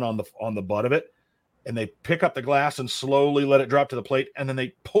Parmesan on the butt of it, and they pick up the glass and slowly let it drop to the plate, and then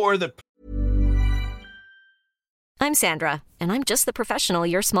they pour the. I'm Sandra, and I'm just the professional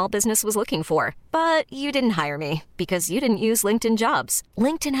your small business was looking for. But you didn't hire me because you didn't use LinkedIn Jobs.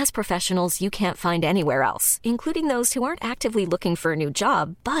 LinkedIn has professionals you can't find anywhere else, including those who aren't actively looking for a new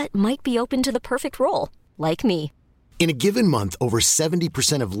job, but might be open to the perfect role, like me. In a given month, over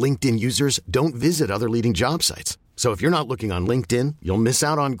 70% of LinkedIn users don't visit other leading job sites. So if you're not looking on LinkedIn, you'll miss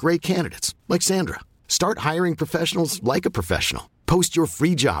out on great candidates like Sandra. Start hiring professionals like a professional. Post your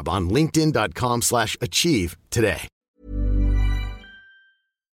free job on linkedin.com/achieve today.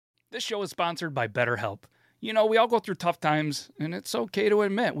 This show is sponsored by BetterHelp. You know, we all go through tough times, and it's okay to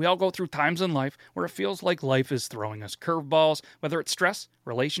admit we all go through times in life where it feels like life is throwing us curveballs. Whether it's stress,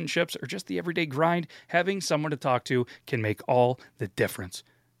 relationships, or just the everyday grind, having someone to talk to can make all the difference.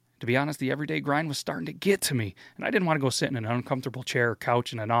 To be honest, the everyday grind was starting to get to me, and I didn't want to go sit in an uncomfortable chair or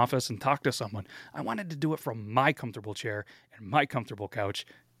couch in an office and talk to someone. I wanted to do it from my comfortable chair and my comfortable couch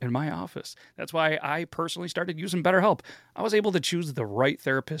in my office. That's why I personally started using BetterHelp. I was able to choose the right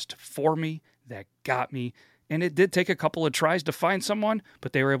therapist for me that got me, and it did take a couple of tries to find someone,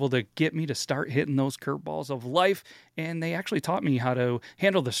 but they were able to get me to start hitting those curveballs of life, and they actually taught me how to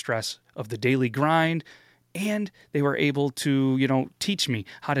handle the stress of the daily grind. And they were able to, teach me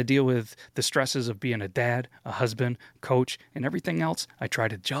how to deal with the stresses of being a dad, a husband, coach, and everything else I try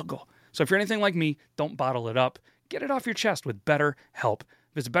to juggle. So if you're anything like me, don't bottle it up. Get it off your chest with BetterHelp.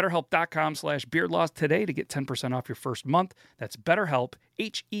 Visit BetterHelp.com/beardlaws today to get 10% off your first month. That's BetterHelp,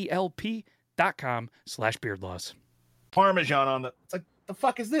 HELP.com/beardlaws. Parmesan on the. It's like, the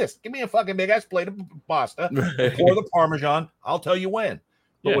fuck is this? Give me a fucking big ass plate of pasta. Pour the Parmesan. I'll tell you when.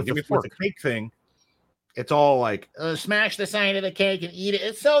 But with the cake thing, it's all like, smash the side of the cake and eat it.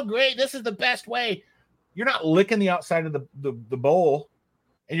 It's so great. This is the best way. You're not licking the outside of the bowl,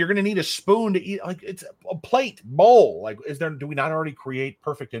 and you're going to need a spoon to eat. Like, it's a plate bowl. Like, do we not already create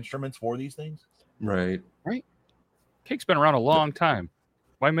perfect instruments for these things? Right. Cake's been around a long time.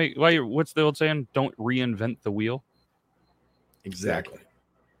 What's the old saying? Don't reinvent the wheel. Exactly.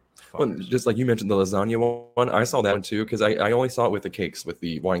 Well, just like you mentioned the lasagna one, I saw that one too, because I only saw it with the cakes, with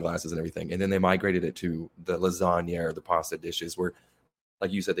the wine glasses and everything. And then they migrated it to the lasagna or the pasta dishes where,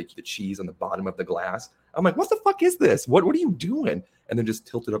 like you said, they keep the cheese on the bottom of the glass. I'm like, what the fuck is this? What are you doing? And then just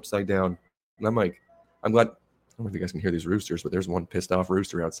tilt it upside down. And I'm like, I'm glad. I don't know if you guys can hear these roosters, but there's one pissed off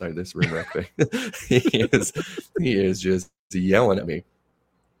rooster outside this room right there. he is just yelling at me.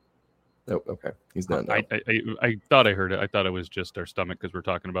 Oh, okay. He's done now. I thought I heard it. I thought it was just our stomach because we're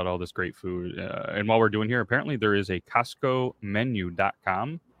talking about all this great food. And while we're doing here, apparently there is a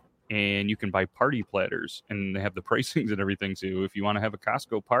CostcoMenu.com, and you can buy party platters, and they have the pricings and everything too. If you want to have a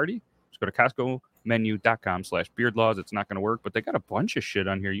Costco party, just go to CostcoMenu.com/beardlaws. It's not going to work, but they got a bunch of shit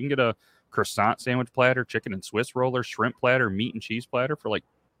on here. You can get a croissant sandwich platter, chicken and Swiss roller, shrimp platter, meat and cheese platter for like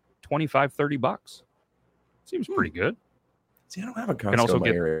 $25-$30. Seems pretty good. See, I don't have a Costco in my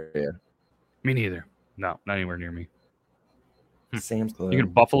area. Me neither. No, not anywhere near me. Sam's Club. You get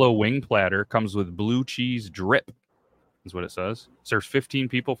a buffalo wing platter. Comes with blue cheese drip. Is what it says. Serves 15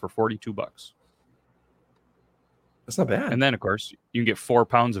 people for $42. That's not bad. And then, of course, you can get 4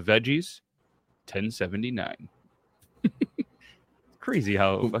 pounds of veggies, $10.79. Crazy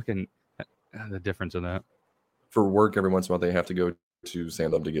how fucking the difference in that. For work, every once in a while, they have to go to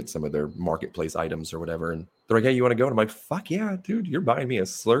Sam to get some of their marketplace items or whatever. And they're like, hey, you want to go? And I'm like, fuck yeah, dude. You're buying me a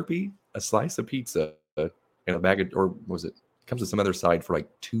Slurpee, a slice of pizza, and a bag of, or was it comes with some other side for like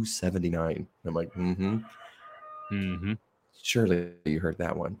 $2.79. And I'm like, surely you heard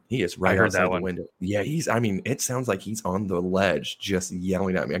that one. He is right outside the window. Yeah, it sounds like he's on the ledge just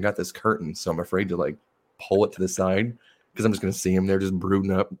yelling at me. I got this curtain, so I'm afraid to like pull it to the side because I'm just going to see him there just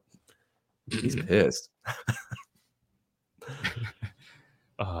brooding up. He's pissed.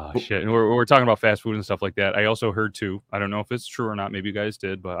 Oh, shit. And we're talking about fast food and stuff like that. I also heard too, I don't know if it's true or not, maybe you guys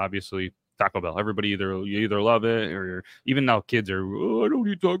did, but obviously Taco Bell, everybody either love it or even now kids are, I don't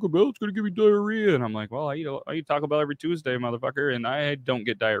eat Taco Bell, it's going to give me diarrhea. And I'm like, well, I eat Taco Bell every Tuesday, motherfucker, and I don't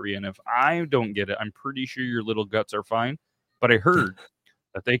get diarrhea. And if I don't get it, I'm pretty sure your little guts are fine. But I heard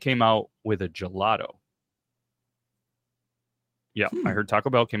that they came out with a gelato. Yeah, I heard Taco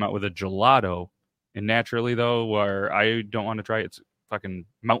Bell came out with a gelato. And naturally, though, where I don't want to try it, it's fucking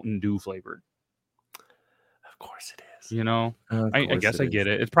Mountain Dew flavored. Of course it is. You know, I guess I get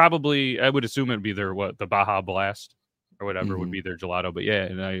it. It's probably, I would assume it'd be their, the Baja Blast or whatever would be their gelato. But yeah,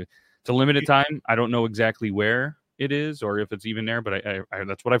 and it's a limited time. I don't know exactly where it is or if it's even there, but I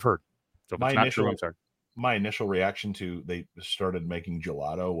that's what I've heard. So if it's not true, I'm sorry. My initial reaction to they started making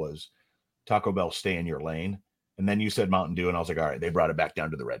gelato was Taco Bell, stay in your lane. And then you said Mountain Dew, and I was like, all right, they brought it back down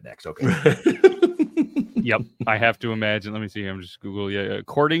to the rednecks. Okay. Yep. I have to imagine. Let me see. I'm just Google. Yeah.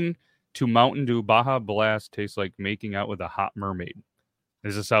 According to Mountain Dew, Baja Blast tastes like making out with a hot mermaid.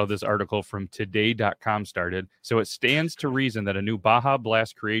 This is how this article from today.com started. So it stands to reason that a new Baja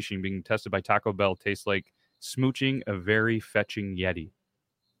Blast creation being tested by Taco Bell tastes like smooching a very fetching Yeti.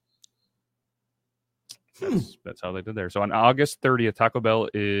 That's how they did there. So on August 30th, Taco Bell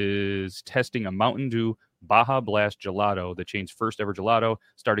is testing a Mountain Dew Baja Blast gelato, the chain's first ever gelato.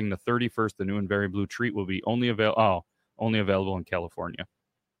 Starting the 31st, the new and very blue treat will be only available in California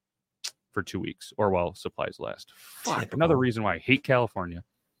for 2 weeks or while supplies last. Fuck, another reason why I hate California.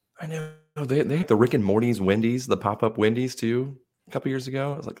 I know. They had the Rick and Morty's Wendy's, the pop-up Wendy's too, a couple years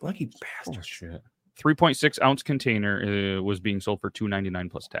ago. I was like, lucky bastard. Oh, shit. 3.6 ounce container was being sold for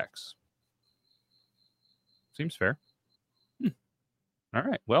 $2.99 plus tax. Seems fair. All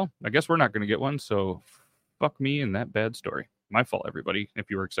right. Well, I guess we're not going to get one, so fuck me and that bad story. My fault, everybody. If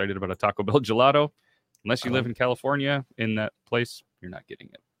you were excited about a Taco Bell gelato, unless you live in California in that place, you're not getting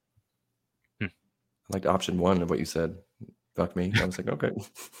it. I liked option one of what you said. Fuck me. I was like, okay.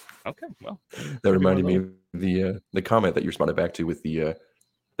 Okay, well. That reminded me of the comment that you responded back to with the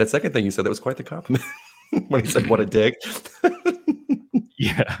that second thing you said. That was quite the compliment. When he said, what a dick.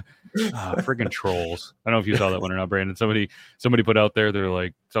 Yeah. Friggin' trolls. I don't know if you saw that one or not, Brandon. Somebody put out there, they're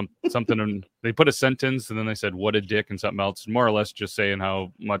like something and they put a sentence and then they said what a dick and something else, more or less just saying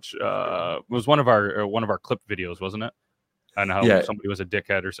how much it was one of our clip videos, wasn't it? And how somebody was a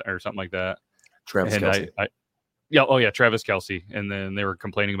dickhead or something like that. Travis Kelce. Travis Kelce. And then they were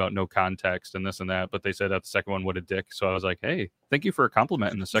complaining about no context and this and that, but they said at the second one, what a dick. So I was like, hey, thank you for a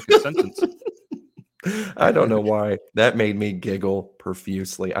compliment in the second sentence. I don't know why that made me giggle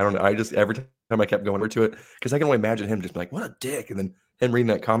profusely. I don't know. I just every time I kept going over to it because I can only imagine him just like, what a dick. And then him reading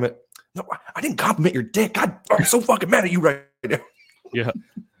that comment. No, I didn't compliment your dick. I'm so fucking mad at you right now. Yeah.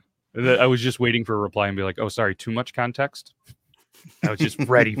 I was just waiting for a reply and be like, oh, sorry, too much context. I was just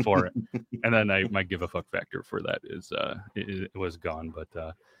ready for it. And then my give a fuck factor for that is it was gone.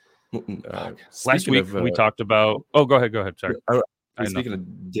 But last week we talked about. Oh, go ahead. Sorry. Speaking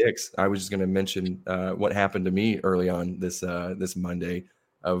of dicks, I was just going to mention what happened to me early on this Monday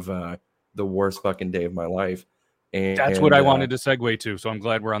of the worst fucking day of my life. And that's what I wanted to segue to. So I'm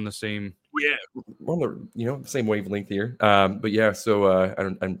glad we're on the same. Yeah, we're on the same wavelength here. But yeah, so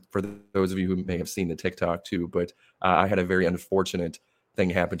and for those of you who may have seen the TikTok too, but I had a very unfortunate thing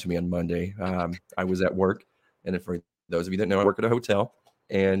happen to me on Monday. I was at work, and for those of you that know, I work at a hotel,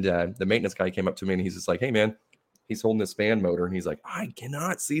 and the maintenance guy came up to me and he's just like, "Hey, man." He's holding this fan motor and he's like, I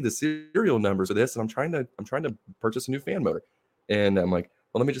cannot see the serial numbers of this. And I'm trying to purchase a new fan motor. And I'm like,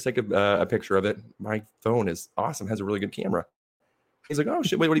 well, let me just take a picture of it. My phone is awesome. Has a really good camera. He's like, oh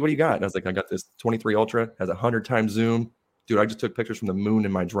shit, wait, what do you got? And I was like, I got this 23 Ultra, has 100 times zoom. Dude, I just took pictures from the moon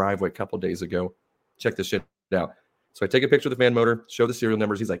in my driveway a couple of days ago. Check this shit out. So I take a picture of the fan motor, show the serial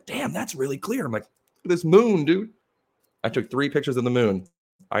numbers. He's like, damn, that's really clear. I'm like, look at this moon, dude. I took 3 pictures of the moon.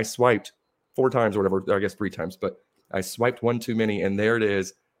 I swiped 4 times or whatever, I guess 3 times, but I swiped one too many, and there it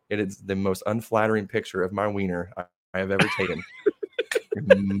is. It is the most unflattering picture of my wiener I have ever taken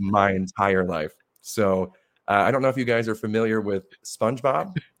in my entire life. So I don't know if you guys are familiar with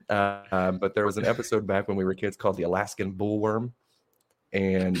SpongeBob, but there was an episode back when we were kids called the Alaskan Bullworm,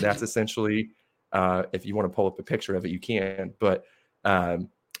 and that's essentially, if you want to pull up a picture of it, you can, but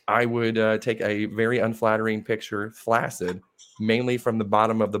I would take a very unflattering picture, flaccid, mainly from the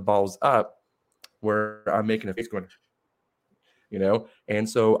bottom of the balls up, where I'm making a face going, and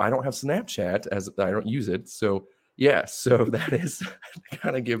so I don't have Snapchat as I don't use it. So yeah, so that is to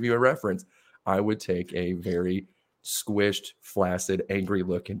kind of give you a reference. I would take a very squished, flaccid, angry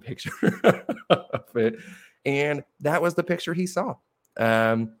looking picture of it. And that was the picture he saw.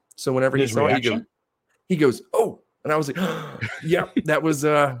 So whenever he saw it, he goes, oh, and I was like, yeah, that was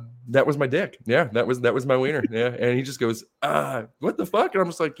my dick. Yeah, that was my wiener. Yeah. And he just goes, what the fuck? And I'm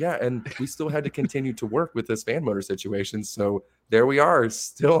just like, yeah. And we still had to continue to work with this fan motor situation. So there we are,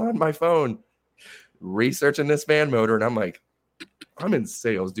 still on my phone, researching this fan motor. And I'm like, I'm in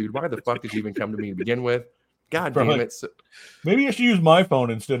sales, dude. Why the fuck did you even come to me to begin with? God damn it. So, maybe I should use my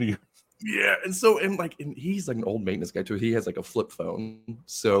phone instead of you. Yeah. And he's like an old maintenance guy too. He has like a flip phone.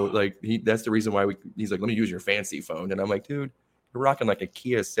 So like that's the reason why he's like, let me use your fancy phone. And I'm like, dude, You're rocking like a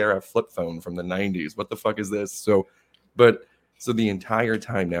Kia Sarah flip phone from the 90s. What the fuck is this? So the entire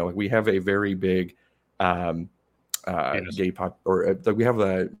time now, we have a very big gay pop, or we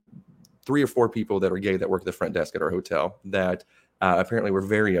have 3 or 4 people that are gay that work at the front desk at our hotel that apparently were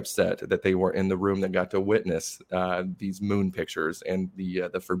very upset that they were in the room that got to witness these moon pictures and the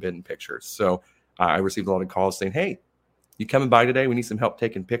forbidden pictures. So I received a lot of calls saying, hey, you coming by today? We need some help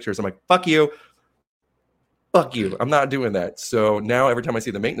taking pictures. I'm like, fuck you. Fuck you. I'm not doing that. So now every time I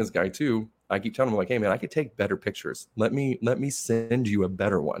see the maintenance guy too, I keep telling him like, hey man, I could take better pictures. Let me send you a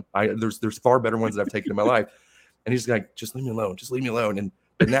better one. There's far better ones that I've taken in my life. And he's like, just leave me alone. Just leave me alone.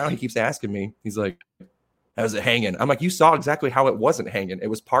 But now he keeps asking me, he's like, how's it hanging? I'm like, you saw exactly how it wasn't hanging. It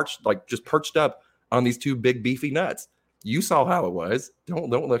was just perched up on these 2 big beefy nuts. You saw how it was. Don't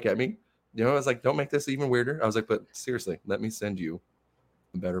look at me. You know, I was like, don't make this even weirder. I was like, but seriously, let me send you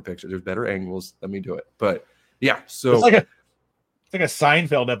a better picture. There's better angles. Let me do it. But yeah, so it's like a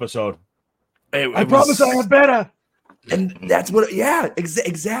Seinfeld episode. I promise I have better. And that's what, yeah,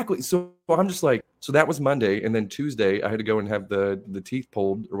 exactly. So I'm just like, so that was Monday. And then Tuesday, I had to go and have the teeth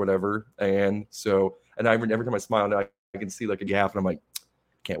pulled or whatever. And every time I smile now, I can see like a gap. And I'm like,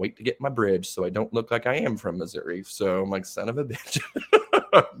 can't wait to get my bridge so I don't look like I am from Missouri. So I'm like, son of a bitch.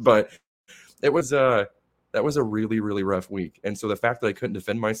 But that was a really, really rough week. And so the fact that I couldn't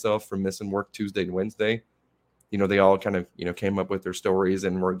defend myself from missing work Tuesday and Wednesday, you know, they all kind of, you know, came up with their stories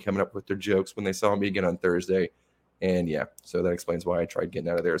and were coming up with their jokes when they saw me again on Thursday. And yeah, so that explains why I tried getting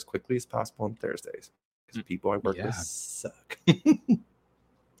out of there as quickly as possible on Thursdays, because people I work with suck. And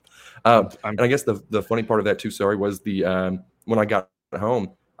I guess the funny part of that too, sorry, was the when I got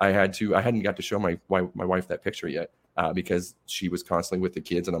home, I hadn't got to show my wife that picture yet because she was constantly with the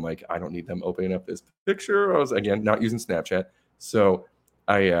kids, and I'm like, I don't need them opening up this picture. I was again not using Snapchat, so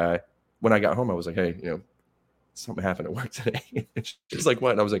I when I got home, I was like, hey, you know, something happened at work today. And she's like,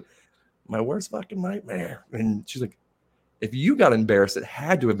 what? And I was like, my worst fucking nightmare. And she's like, if you got embarrassed, it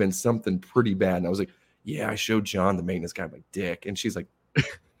had to have been something pretty bad. And I was like, yeah, I showed John, the maintenance guy, my dick. And she's like,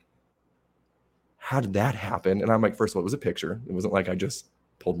 how did that happen? And I'm like, first of all, it was a picture. It wasn't like I just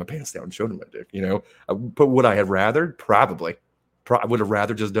pulled my pants down and showed him my dick, you know? But would I have rather? Probably. I would have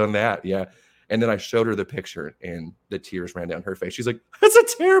rather just done that. Yeah. And then I showed her the picture and the tears ran down her face. She's like, that's a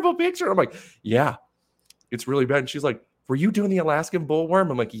terrible picture. I'm like, yeah, it's really bad. And she's like, were you doing the Alaskan bullworm?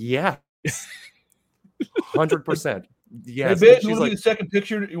 I'm like, yeah. 100%. Yes. Hey, bitch, you want to be the second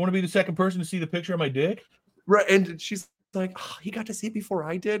picture? You want to be the second person to see the picture of my dick? Right. And she's like, oh, he got to see it before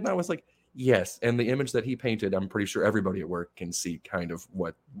I did. And I was like, yes. And the image that he painted, I'm pretty sure everybody at work can see kind of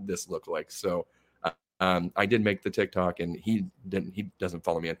what this looked like. So I did make the TikTok, and he doesn't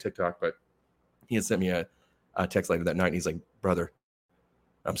follow me on TikTok, but he had sent me a text later that night. And he's like, brother,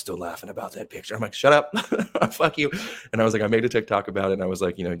 I'm still laughing about that picture. I'm like, shut up. Fuck you. And I was like, I made a TikTok about it. And I was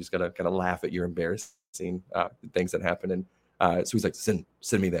like, you know, you just got to kind of laugh at your embarrassing things that happen. And so he's like, send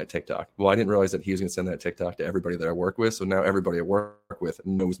me that TikTok. Well, I didn't realize that he was going to send that TikTok to everybody that I work with. So now everybody I work with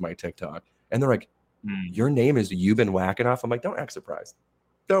knows my TikTok. And they're like, your name is You've Been Whacking Off. I'm like, don't act surprised.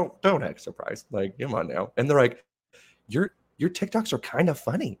 Don't act surprised. Like, come on now. And they're like, your TikToks are kind of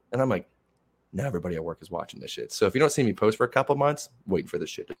funny. And I'm like, now everybody at work is watching this shit. So if you don't see me post for a couple months, wait for this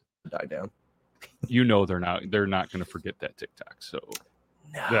shit to die down. You know they're not going to forget that TikTok. So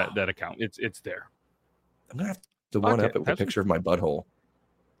that account, it's there. I'm gonna have to one up it with a picture of my butthole.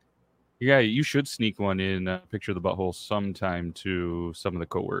 Yeah, you should sneak one in, a picture of the butthole sometime to some of the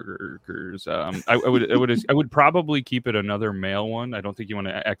coworkers. I would probably keep it another male one. I don't think you want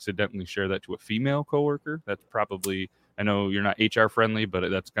to accidentally share that to a female coworker. That's probably, I know you're not HR friendly, but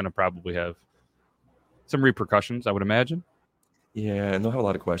that's going to probably have some repercussions, I would imagine. Yeah, and they'll have a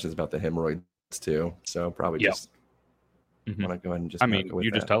lot of questions about the hemorrhoids too. So probably just want to go ahead and just. I mean,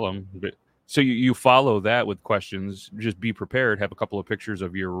 you just tell them. But, so you follow that with questions. Just be prepared. Have a couple of pictures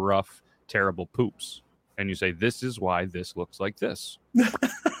of your rough, terrible poops, and you say, "This is why this looks like this."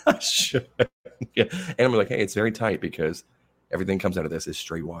 Sure. Yeah, and I'm like, "Hey, it's very tight because everything comes out of this is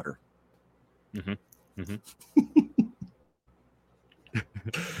straight water." Mm-hmm. Mm-hmm.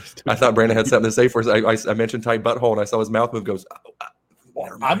 I thought Brandon had something to say for us. I mentioned tight butthole, and I saw his mouth move. Goes.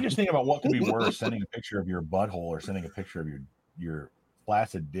 I'm just thinking about what could be worse: sending a picture of your butthole or sending a picture of your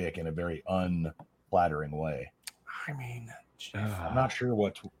flaccid dick in a very unflattering way. I mean, I'm not sure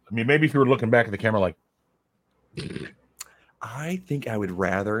what. I mean, maybe if you were looking back at the camera, like, I think I would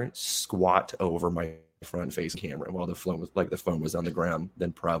rather squat over my front face camera while the phone was on the ground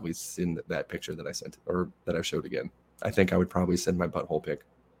than probably send that picture that I sent or that I showed again. I think I would probably send my butthole pic,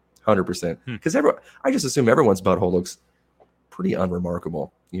 100%. Because I just assume everyone's butthole looks pretty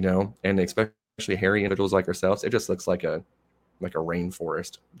unremarkable, you know, and especially hairy individuals like ourselves. It just looks like a like a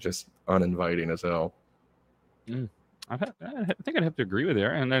rainforest, just uninviting as hell. I think I'd have to agree with you,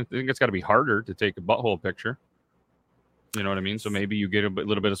 and I think it's got to be harder to take a butthole picture. You know what I mean? So maybe you get a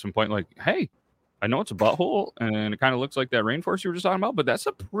little bit of some point like, hey, I know it's a butthole, and it kind of looks like that rainforest you were just talking about, but that's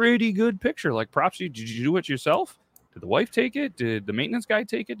a pretty good picture. Like, props to you. Did you do it yourself? Did the wife take it? Did the maintenance guy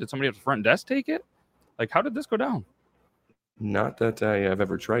take it? Did somebody at the front desk take it? Like, how did this go down? Not that I have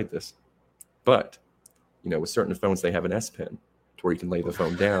ever tried this, but, with certain phones, they have an S Pen to where you can lay the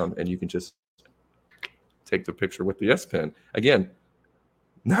phone down and you can just take the picture with the S Pen. Again,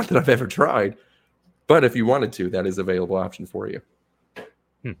 not that I've ever tried, but if you wanted to, that is an available option for you.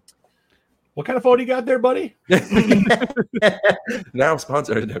 What kind of phone you got there, buddy? Now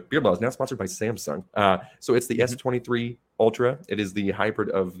sponsored, Beard Law is now sponsored by Samsung. So it's the S23 Ultra. It is the hybrid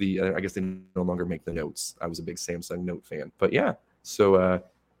of the, I guess they no longer make the Notes. I was a big Samsung Note fan. But yeah, so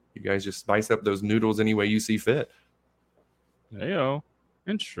you guys just spice up those noodles any way you see fit. Heyo.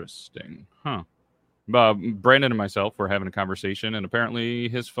 Interesting. Huh. Brandon and myself were having a conversation, and apparently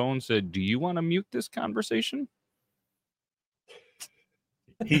his phone said, do you want to mute this conversation?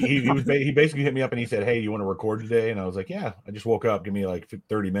 He basically hit me up and he said, hey, you want to record today? And I was like, yeah. I just woke up. Give me like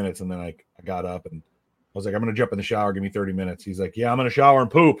 30 minutes. And then I got up and I was like, I'm going to jump in the shower. Give me 30 minutes. He's like, yeah, I'm going to shower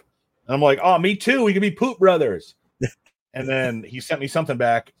and poop. And I'm like, oh, me too. We can be poop brothers. And then he sent me something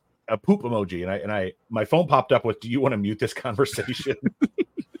back, a poop emoji. And I my phone popped up with, do you want to mute this conversation?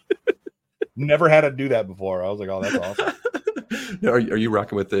 Never had to do that before. I was like, oh, that's awesome. Now, are you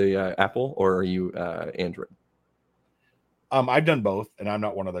rocking with the Apple or are you Android? I've done both, and I'm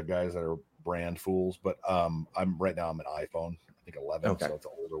not one of the guys that are brand fools, but I'm an iPhone, I think 11, so it's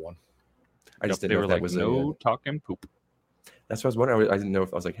an older one. I just didn't know if that was no talking poop. That's what I was wondering. I didn't know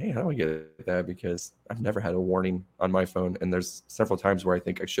if I was like, hey, how do I get that? Because I've never had a warning on my phone, and there's several times where I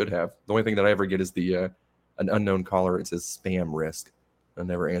think I should have. The only thing that I ever get is the an unknown caller. It says spam risk. I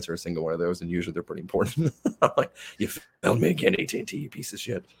never answer a single one of those, and usually they're pretty important. I'm like, you failed me again, AT&T, you piece of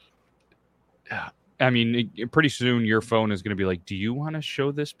shit. Yeah. I mean, pretty soon your phone is going to be like, do you want to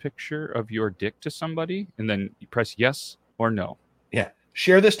show this picture of your dick to somebody? And then you press yes or no. Yeah.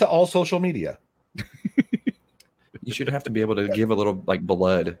 Share this to all social media. You should have to be able to give a little like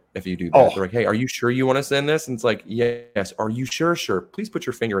blood if you do that. They're like, hey, are you sure you want to send this? And it's like, yes. Are you sure? Sure. Please put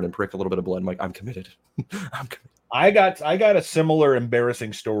your finger in and prick a little bit of blood. I'm like, I'm committed. I'm committed. I got a similar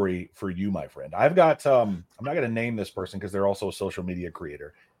embarrassing story for you, my friend. I've got I'm not going to name this person because they're also a social media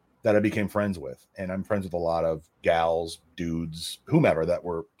creator that I became friends with. And I'm friends with a lot of gals, dudes, whomever that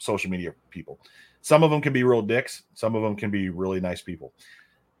were social media people. Some of them can be real dicks. Some of them can be really nice people.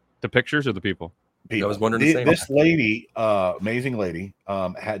 The pictures or the people? I was wondering the same. This lady, amazing lady,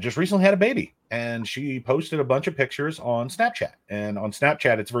 had just recently had a baby. And she posted a bunch of pictures on Snapchat. And on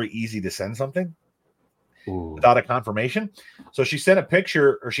Snapchat, it's very easy to send something without a confirmation. So she sent a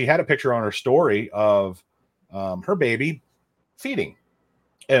picture, or she had a picture on her story of her baby feeding.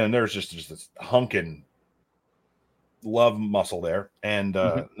 And there's just this hunkin' love muscle there, and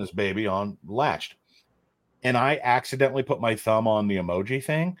this baby on latched. And I accidentally put my thumb on the emoji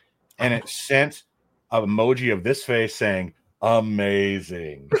thing, and it sent an emoji of this face saying,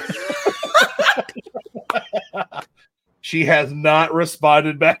 amazing. She has not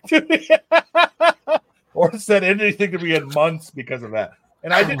responded back to me or said anything to me in months because of that.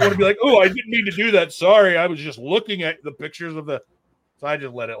 And I didn't want to be like, oh, I didn't mean to do that. Sorry. I was just looking at the pictures of the. So I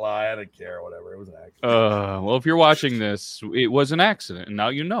just let it lie. I didn't care, whatever. It was an accident. Well, if you're watching this, it was an accident, and now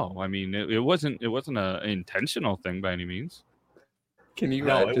you know. I mean, it wasn't an intentional thing by any means. Can you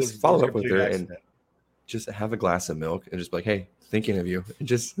just follow up with her and just have a glass of milk and just be like, hey, thinking of you, and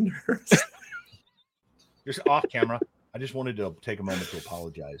just just off camera. I just wanted to take a moment to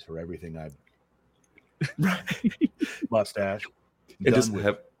apologize for everything I've mustache and just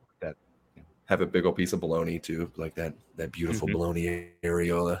have a big old piece of bologna too, like that beautiful bologna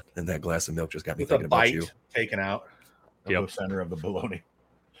areola, and that glass of milk just got me thinking about you. Taken out of the center of the bologna.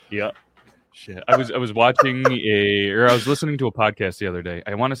 Yeah. Shit. I was watching I was listening to a podcast the other day.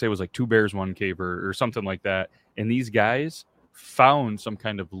 I want to say it was like Two Bears, One Cave or something like that. And these guys found some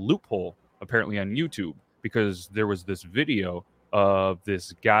kind of loophole apparently on YouTube because there was this video of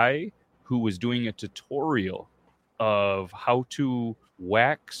this guy who was doing a tutorial of how to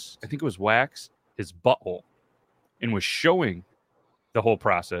wax his butthole, and was showing the whole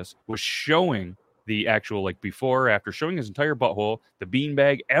process, was showing the actual like before, after, showing his entire butthole, the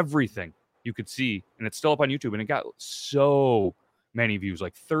beanbag, everything you could see. And it's still up on YouTube, and it got so many views,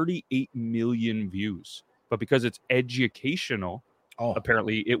 like 38 million views. But because it's educational,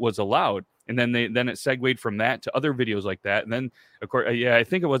 apparently it was allowed. And then it segued from that to other videos like that. And then, of course, I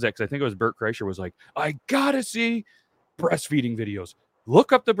think it was that, because I think it was Bert Kreischer was like, I gotta see breastfeeding videos.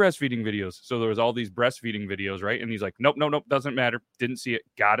 Look up the breastfeeding videos. So there was all these breastfeeding videos, right? And he's like, nope, doesn't matter. Didn't see it.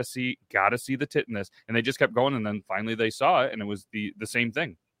 Gotta see the tit in this. And they just kept going. And then finally they saw it, and it was the same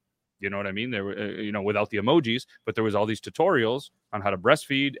thing. You know what I mean? There were, without the emojis, but there was all these tutorials on how to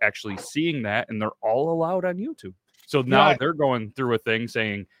breastfeed, actually seeing that, and they're all allowed on YouTube. So now they're going through a thing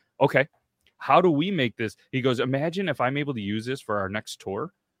saying, okay, how do we make this? He goes, imagine if I'm able to use this for our next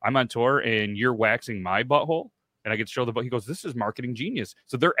tour. I'm on tour and you're waxing my butthole and I get to show the butt. He goes, this is marketing genius.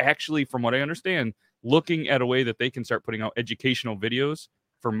 So they're actually, from what I understand, looking at a way that they can start putting out educational videos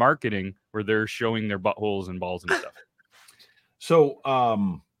for marketing where they're showing their buttholes and balls and stuff. So,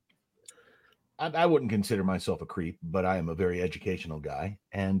 I wouldn't consider myself a creep, but I am a very educational guy,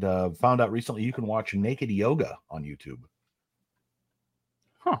 and found out recently you can watch naked yoga on YouTube.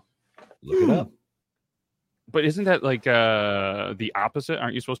 Huh. Look it up. But isn't that like the opposite?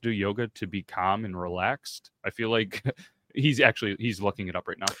 Aren't you supposed to do yoga to be calm and relaxed? I feel like he's looking it up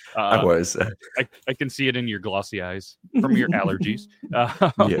right now. I was. I can see it in your glossy eyes from your allergies.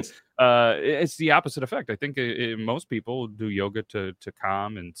 Yes. It's the opposite effect. I think most people do yoga to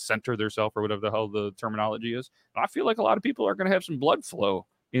calm and center themselves, or whatever the hell the terminology is. And I feel like a lot of people are going to have some blood flow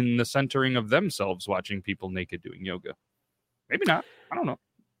in the centering of themselves watching people naked doing yoga. Maybe not. I don't know.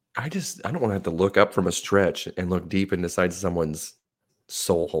 I don't want to have to look up from a stretch and look deep inside someone's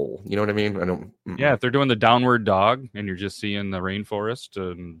soul hole. You know what I mean? I don't. Yeah, if they're doing the downward dog and you're just seeing the rainforest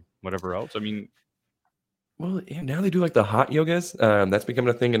and whatever else. I mean, well, yeah, now they do like the hot yogas. That's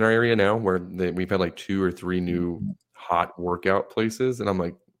becoming a thing in our area now, where we've had like 2 or 3 new hot workout places, and I'm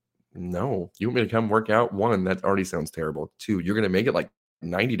like, no, you want me to come work out? 1, that already sounds terrible. 2, you're gonna make it like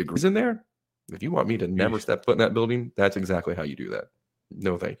 90 degrees in there. If you want me to never step foot in that building, that's exactly how you do that.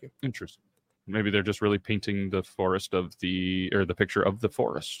 No, thank you. Interesting. Maybe they're just really painting the forest the picture of the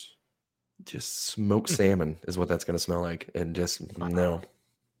forest. Just smoked salmon is what that's going to smell like. And just, no.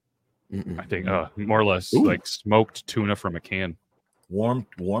 Mm-mm. I think more or less like smoked tuna from a can. Warm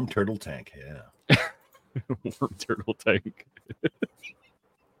turtle tank. Yeah. Warm turtle tank.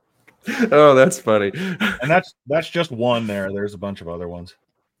 Oh, that's funny. And that's just one there. There's a bunch of other ones.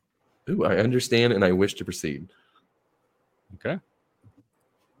 Ooh, I understand and I wish to proceed. Okay.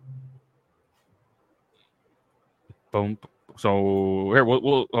 Boom. So here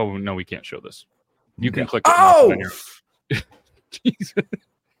we'll oh no, we can't show this. You can click it. Oh,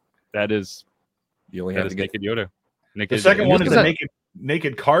 that is you only have to Naked Yoda. The second one is a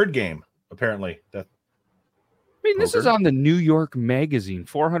naked card game. Apparently, this is on the New York Magazine.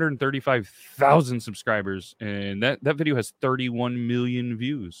 435,000 subscribers, and that video has 31 million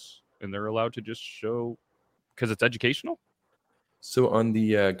views. And they're allowed to just show because it's educational. So on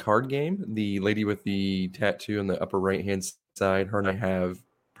the card game, the lady with the tattoo on the upper right-hand side, her and I have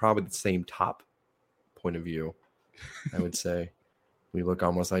probably the same top point of view, I would say. We look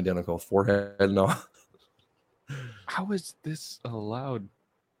almost identical, forehead and all. How is this allowed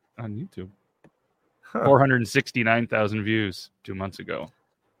on YouTube? 469,000 views 2 months ago.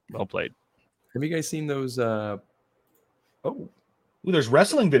 Well played. Have you guys seen those? There's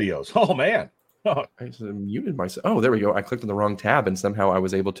wrestling videos. Oh, man. I muted myself. Oh, there we go. I clicked on the wrong tab and somehow I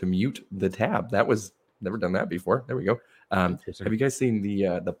was able to mute the tab. That was never done that before. There we go. Have you guys seen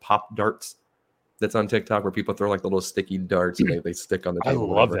the pop darts that's on TikTok where people throw like the little sticky darts and they stick on the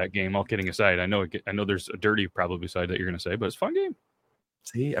table? I love that game. All kidding aside, I know there's a dirty probably side that you're going to say, but it's a fun game.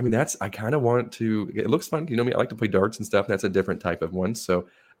 See, I mean, I kind of want to. It looks fun. You know me. I like to play darts and stuff. That's a different type of one. So,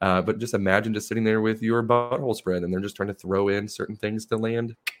 but just imagine just sitting there with your butthole spread and they're just trying to throw in certain things to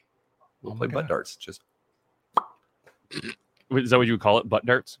land. We'll play butt darts. Just is that what you would call it? Butt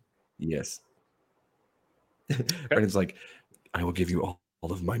darts? Yes. Brandon's like, I will give you all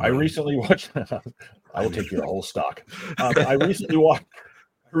of my money. I recently watched. I will take your whole stock. I recently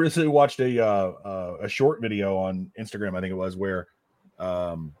watched a short video on Instagram. I think it was where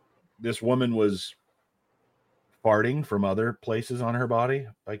this woman was farting from other places on her body.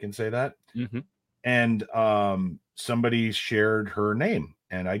 If I can say that. Mm-hmm. And somebody shared her name,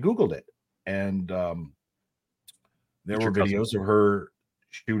 and I Googled it. And there were videos of her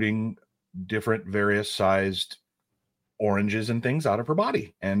shooting different various sized oranges and things out of her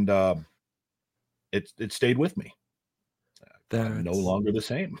body. And it stayed with me. I'm no longer the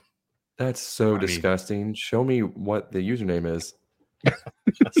same. That's so disgusting. Show me what the username is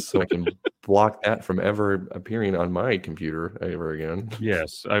so I can block that from ever appearing on my computer ever again.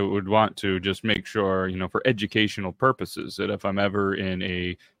 Yes, I would want to just make sure, for educational purposes, that if I'm ever in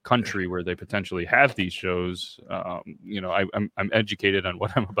a country where they potentially have these shows, I'm educated on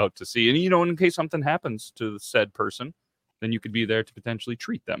what I'm about to see. And, in case something happens to the said person, then you could be there to potentially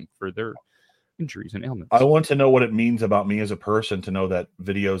treat them for their, injuries and ailments. I want to know what it means about me as a person to know that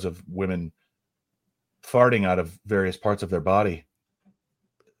videos of women farting out of various parts of their body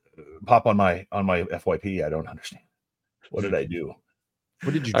pop on my FYP. I don't understand. What did I do?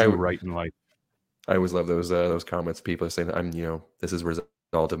 What did you do right in life? I always love those comments. People are saying that this is a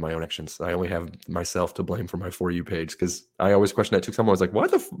result of my own actions. I only have myself to blame for my For You page, because I always question that too. Someone was like,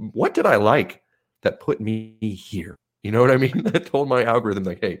 what did I like that put me here? You know what I mean? That told my algorithm,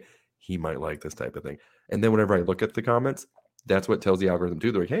 like, hey, he might like this type of thing. And then whenever I look at the comments, that's what tells the algorithm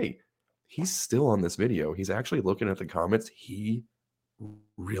too. They're like, hey, he's still on this video. He's actually looking at the comments. He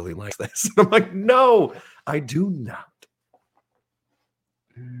really likes this. I'm like, no, I do not.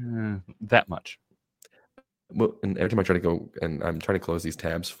 That much. Well, and every time I try to go, and I'm trying to close these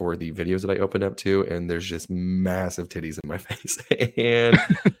tabs for the videos that I opened up to, and there's just massive titties in my face and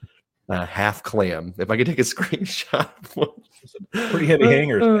half clam. If I could take a screenshot, pretty heavy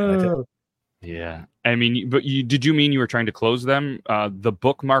hangers, man. Yeah, I mean, but did you mean you were trying to close them? The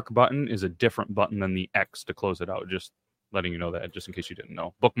bookmark button is a different button than the X to close it out. Just letting you know that, just in case you didn't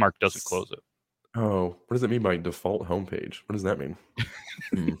know. Bookmark doesn't close it. Oh, what does it mean by default homepage? What does that mean?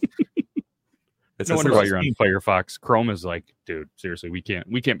 No wonder why you're on Firefox. Chrome is like, dude, seriously, we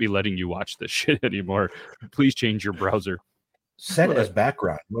can't be letting you watch this shit anymore. Please change your browser. Set as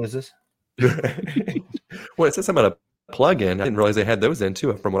background. What is this? Well, it says something about a plugin. I didn't realize they had those in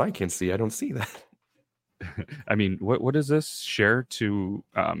too. From what I can see, I don't see that. I mean, what is this? Share to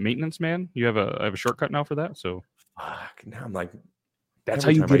maintenance man? You have a shortcut now for that. So now I'm like, that's how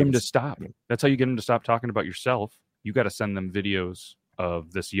you get him to stop. That's how you get him to stop talking about yourself. You got to send them videos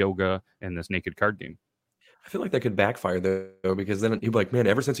of this yoga and this naked card game. I feel like that could backfire though, because then he'd be like, man,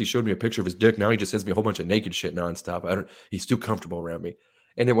 ever since he showed me a picture of his dick, now he just sends me a whole bunch of naked shit nonstop. He's too comfortable around me.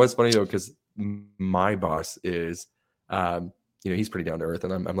 And it was funny though, because my boss is, he's pretty down to earth,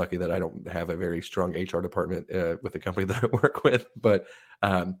 and I'm lucky that I don't have a very strong HR department with the company that I work with. But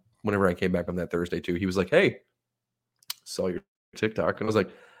whenever I came back on that Thursday too, he was like, hey, saw your TikTok. And I was like,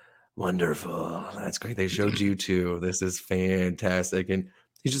 wonderful. That's great. They showed you too. This is fantastic. And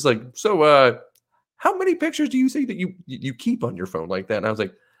he's just like, so how many pictures do you say that you keep on your phone like that? And I was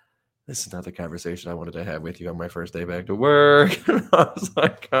like, this is not the conversation I wanted to have with you on my first day back to work. And I was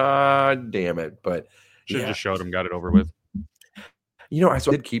like, God damn it. But should have just showed him, got it over with. I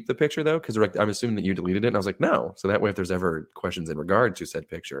did keep the picture though, because I'm assuming that you deleted it. And I was like, no. So that way, if there's ever questions in regard to said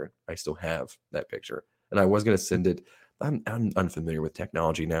picture, I still have that picture. And I was going to send it. I'm unfamiliar with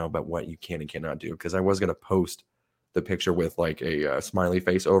technology now about what you can and cannot do, because I was going to post the picture with like a smiley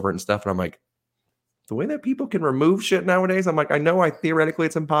face over it and stuff. And I'm like, the way that people can remove shit nowadays, I'm like, I know theoretically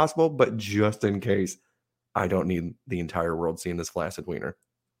it's impossible, but just in case, I don't need the entire world seeing this flaccid wiener.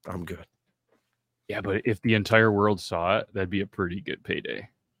 I'm good. Yeah, but if the entire world saw it, that'd be a pretty good payday.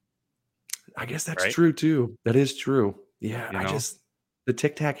 I guess that's true too. That is true. Yeah, the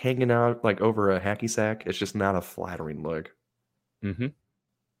Tic Tac hanging out like over a hacky sack, it's just not a flattering look. Mm-hmm.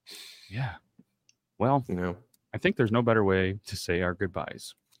 Yeah. Well, I think there's no better way to say our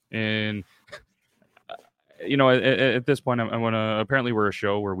goodbyes. And, at this point, I want to, apparently we're a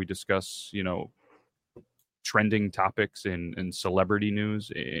show where we discuss, trending topics in celebrity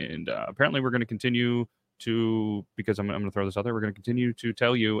news. And apparently we're going to continue to, because I'm going to throw this out there, we're going to continue to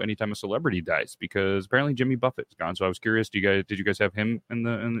tell you anytime a celebrity dies, because apparently Jimmy Buffett's gone. So I was curious, did you guys have him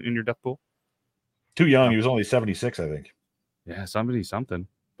in your death pool? Too young. He was only 76, I think. Yeah, something,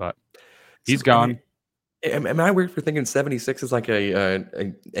 but he's gone. Am I weird for thinking 76 is like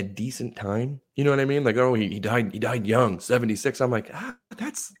a decent time? You know what I mean? Like, oh, he died young, 76. I'm like, I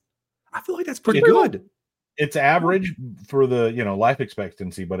feel like that's pretty good. It's average for the life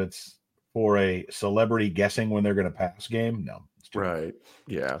expectancy, but it's for a celebrity guessing when they're going to pass game. No, right?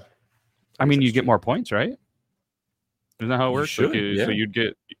 Yeah. I mean, you get more points, right? Isn't that how it works? So you'd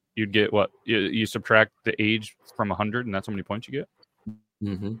get what? You subtract the age from 100, and that's how many points you get.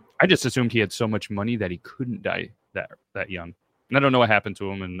 Mm-hmm. I just assumed he had so much money that he couldn't die that young. And I don't know what happened to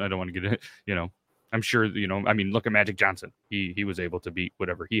him, and I don't want to get it. I'm sure, I mean, look at Magic Johnson. He was able to beat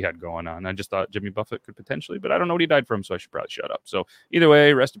whatever he had going on. I just thought Jimmy Buffett could potentially, but I don't know what he died from, so I should probably shut up. So either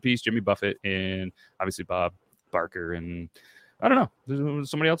way, rest in peace, Jimmy Buffett, and obviously Bob Barker. And I don't know,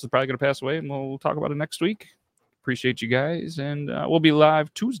 somebody else is probably going to pass away, and we'll talk about it next week. Appreciate you guys, and we'll be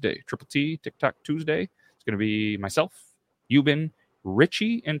live Tuesday, Triple T, TikTok Tuesday. It's going to be myself, Euban,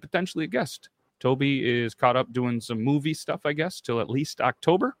 Richie, and potentially a guest. Toby is caught up doing some movie stuff, I guess, till at least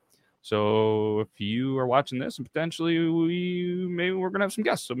October. So if you are watching this, and potentially we're going to have some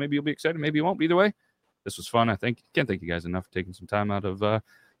guests, so maybe you'll be excited, maybe you won't. But either way, this was fun. Can't thank you guys enough for taking some time out of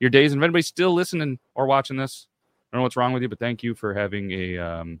your days. And if anybody's still listening or watching this, don't know what's wrong with you, but thank you for having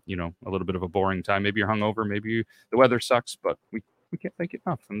a little bit of a boring time. Maybe you're hungover, maybe the weather sucks, but we can't thank you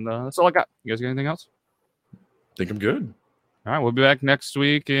enough. And that's all I got. You guys got anything else? I think I'm good. All right, we'll be back next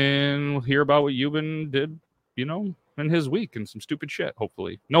week and we'll hear about what Euban did, in his week and some stupid shit,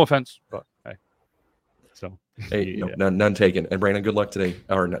 hopefully. No offense, but hey. So, hey, yeah. none taken. And Brandon, good luck today,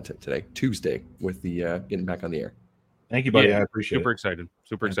 or not today, Tuesday, with the getting back on the air. Thank you, buddy. Yeah, I appreciate super it. excited.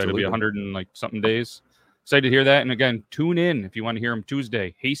 Super excited. Absolutely. It'll be 100 and something days. Excited to hear that. And again, tune in if you want to hear him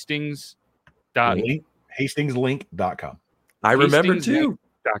Tuesday. Hastingslink.com. I remember too.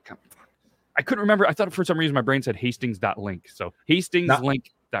 Hastings.com. I couldn't remember. I thought for some reason my brain said Hastings.link. So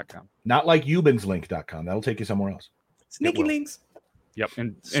Hastingslink.com. Not like eubanslink.com. That'll take you somewhere else. Sneaky links. Yep.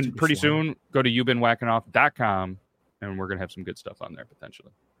 And pretty soon go to youbenwhackinoff.com and we're going to have some good stuff on there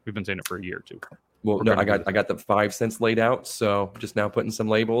potentially. We've been saying it for a year or two. Well, no, I got the 5 cents laid out, so just now putting some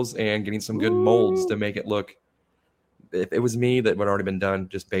labels and getting some good molds to make it look. If it was me, that would have already been done,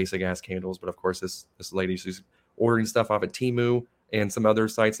 just basic ass candles. But of course, this lady, she's ordering stuff off of Temu and some other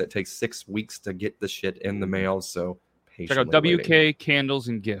sites that takes 6 weeks to get the shit in the mail. So check out WK Candles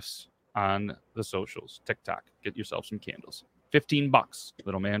and Gifts on the socials, TikTok. Get yourself some candles. $15,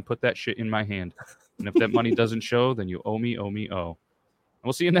 little man. Put that shit in my hand, and if that money doesn't show, then you owe me. And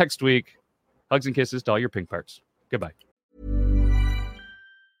we'll see you next week. Hugs and kisses to all your pink parts. Goodbye.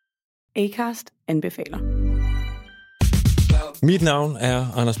 Acast anbefaler. Mit navn er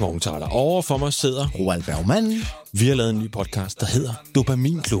Anders Morgenthaler. Over for mig sidder Roald Bergmann. Vi har lavet en ny podcast, der hedder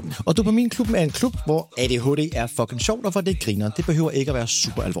Dopaminklubben. Og Dopaminklubben er en klub, hvor ADHD er fucking sjovt, og hvor det griner. Det behøver ikke at være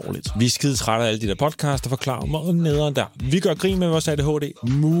super alvorligt. Vi er skide trætte af alle de der podcasts, der forklarer mig nederen der. Vi gør grin med vores ADHD.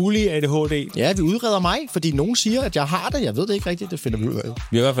 Mulig ADHD. Ja, vi udreder mig, fordi nogen siger, at jeg har det. Jeg ved det ikke rigtigt, det finder vi ud af.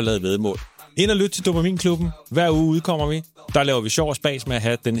 Vi har i hvert fald lavet væddemål. Ind og lyt til Dopaminklubben. Hver uge udkommer vi. Der laver vi sjov og spas med at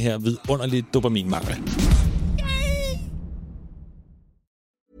have den her vidunderlige dopaminmangel.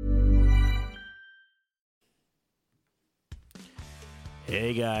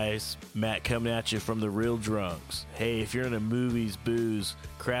 Hey guys, Matt coming at you from The Real Drunks. Hey, if you're into movies, booze,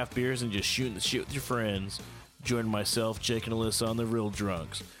 craft beers, and just shooting the shit with your friends, join myself, Jake, and Alyssa on The Real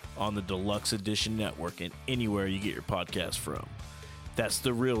Drunks on the Deluxe Edition Network and anywhere you get your podcast from. That's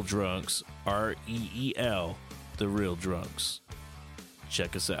The Real Drunks, REEL, The Real Drunks.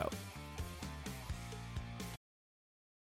 Check us out.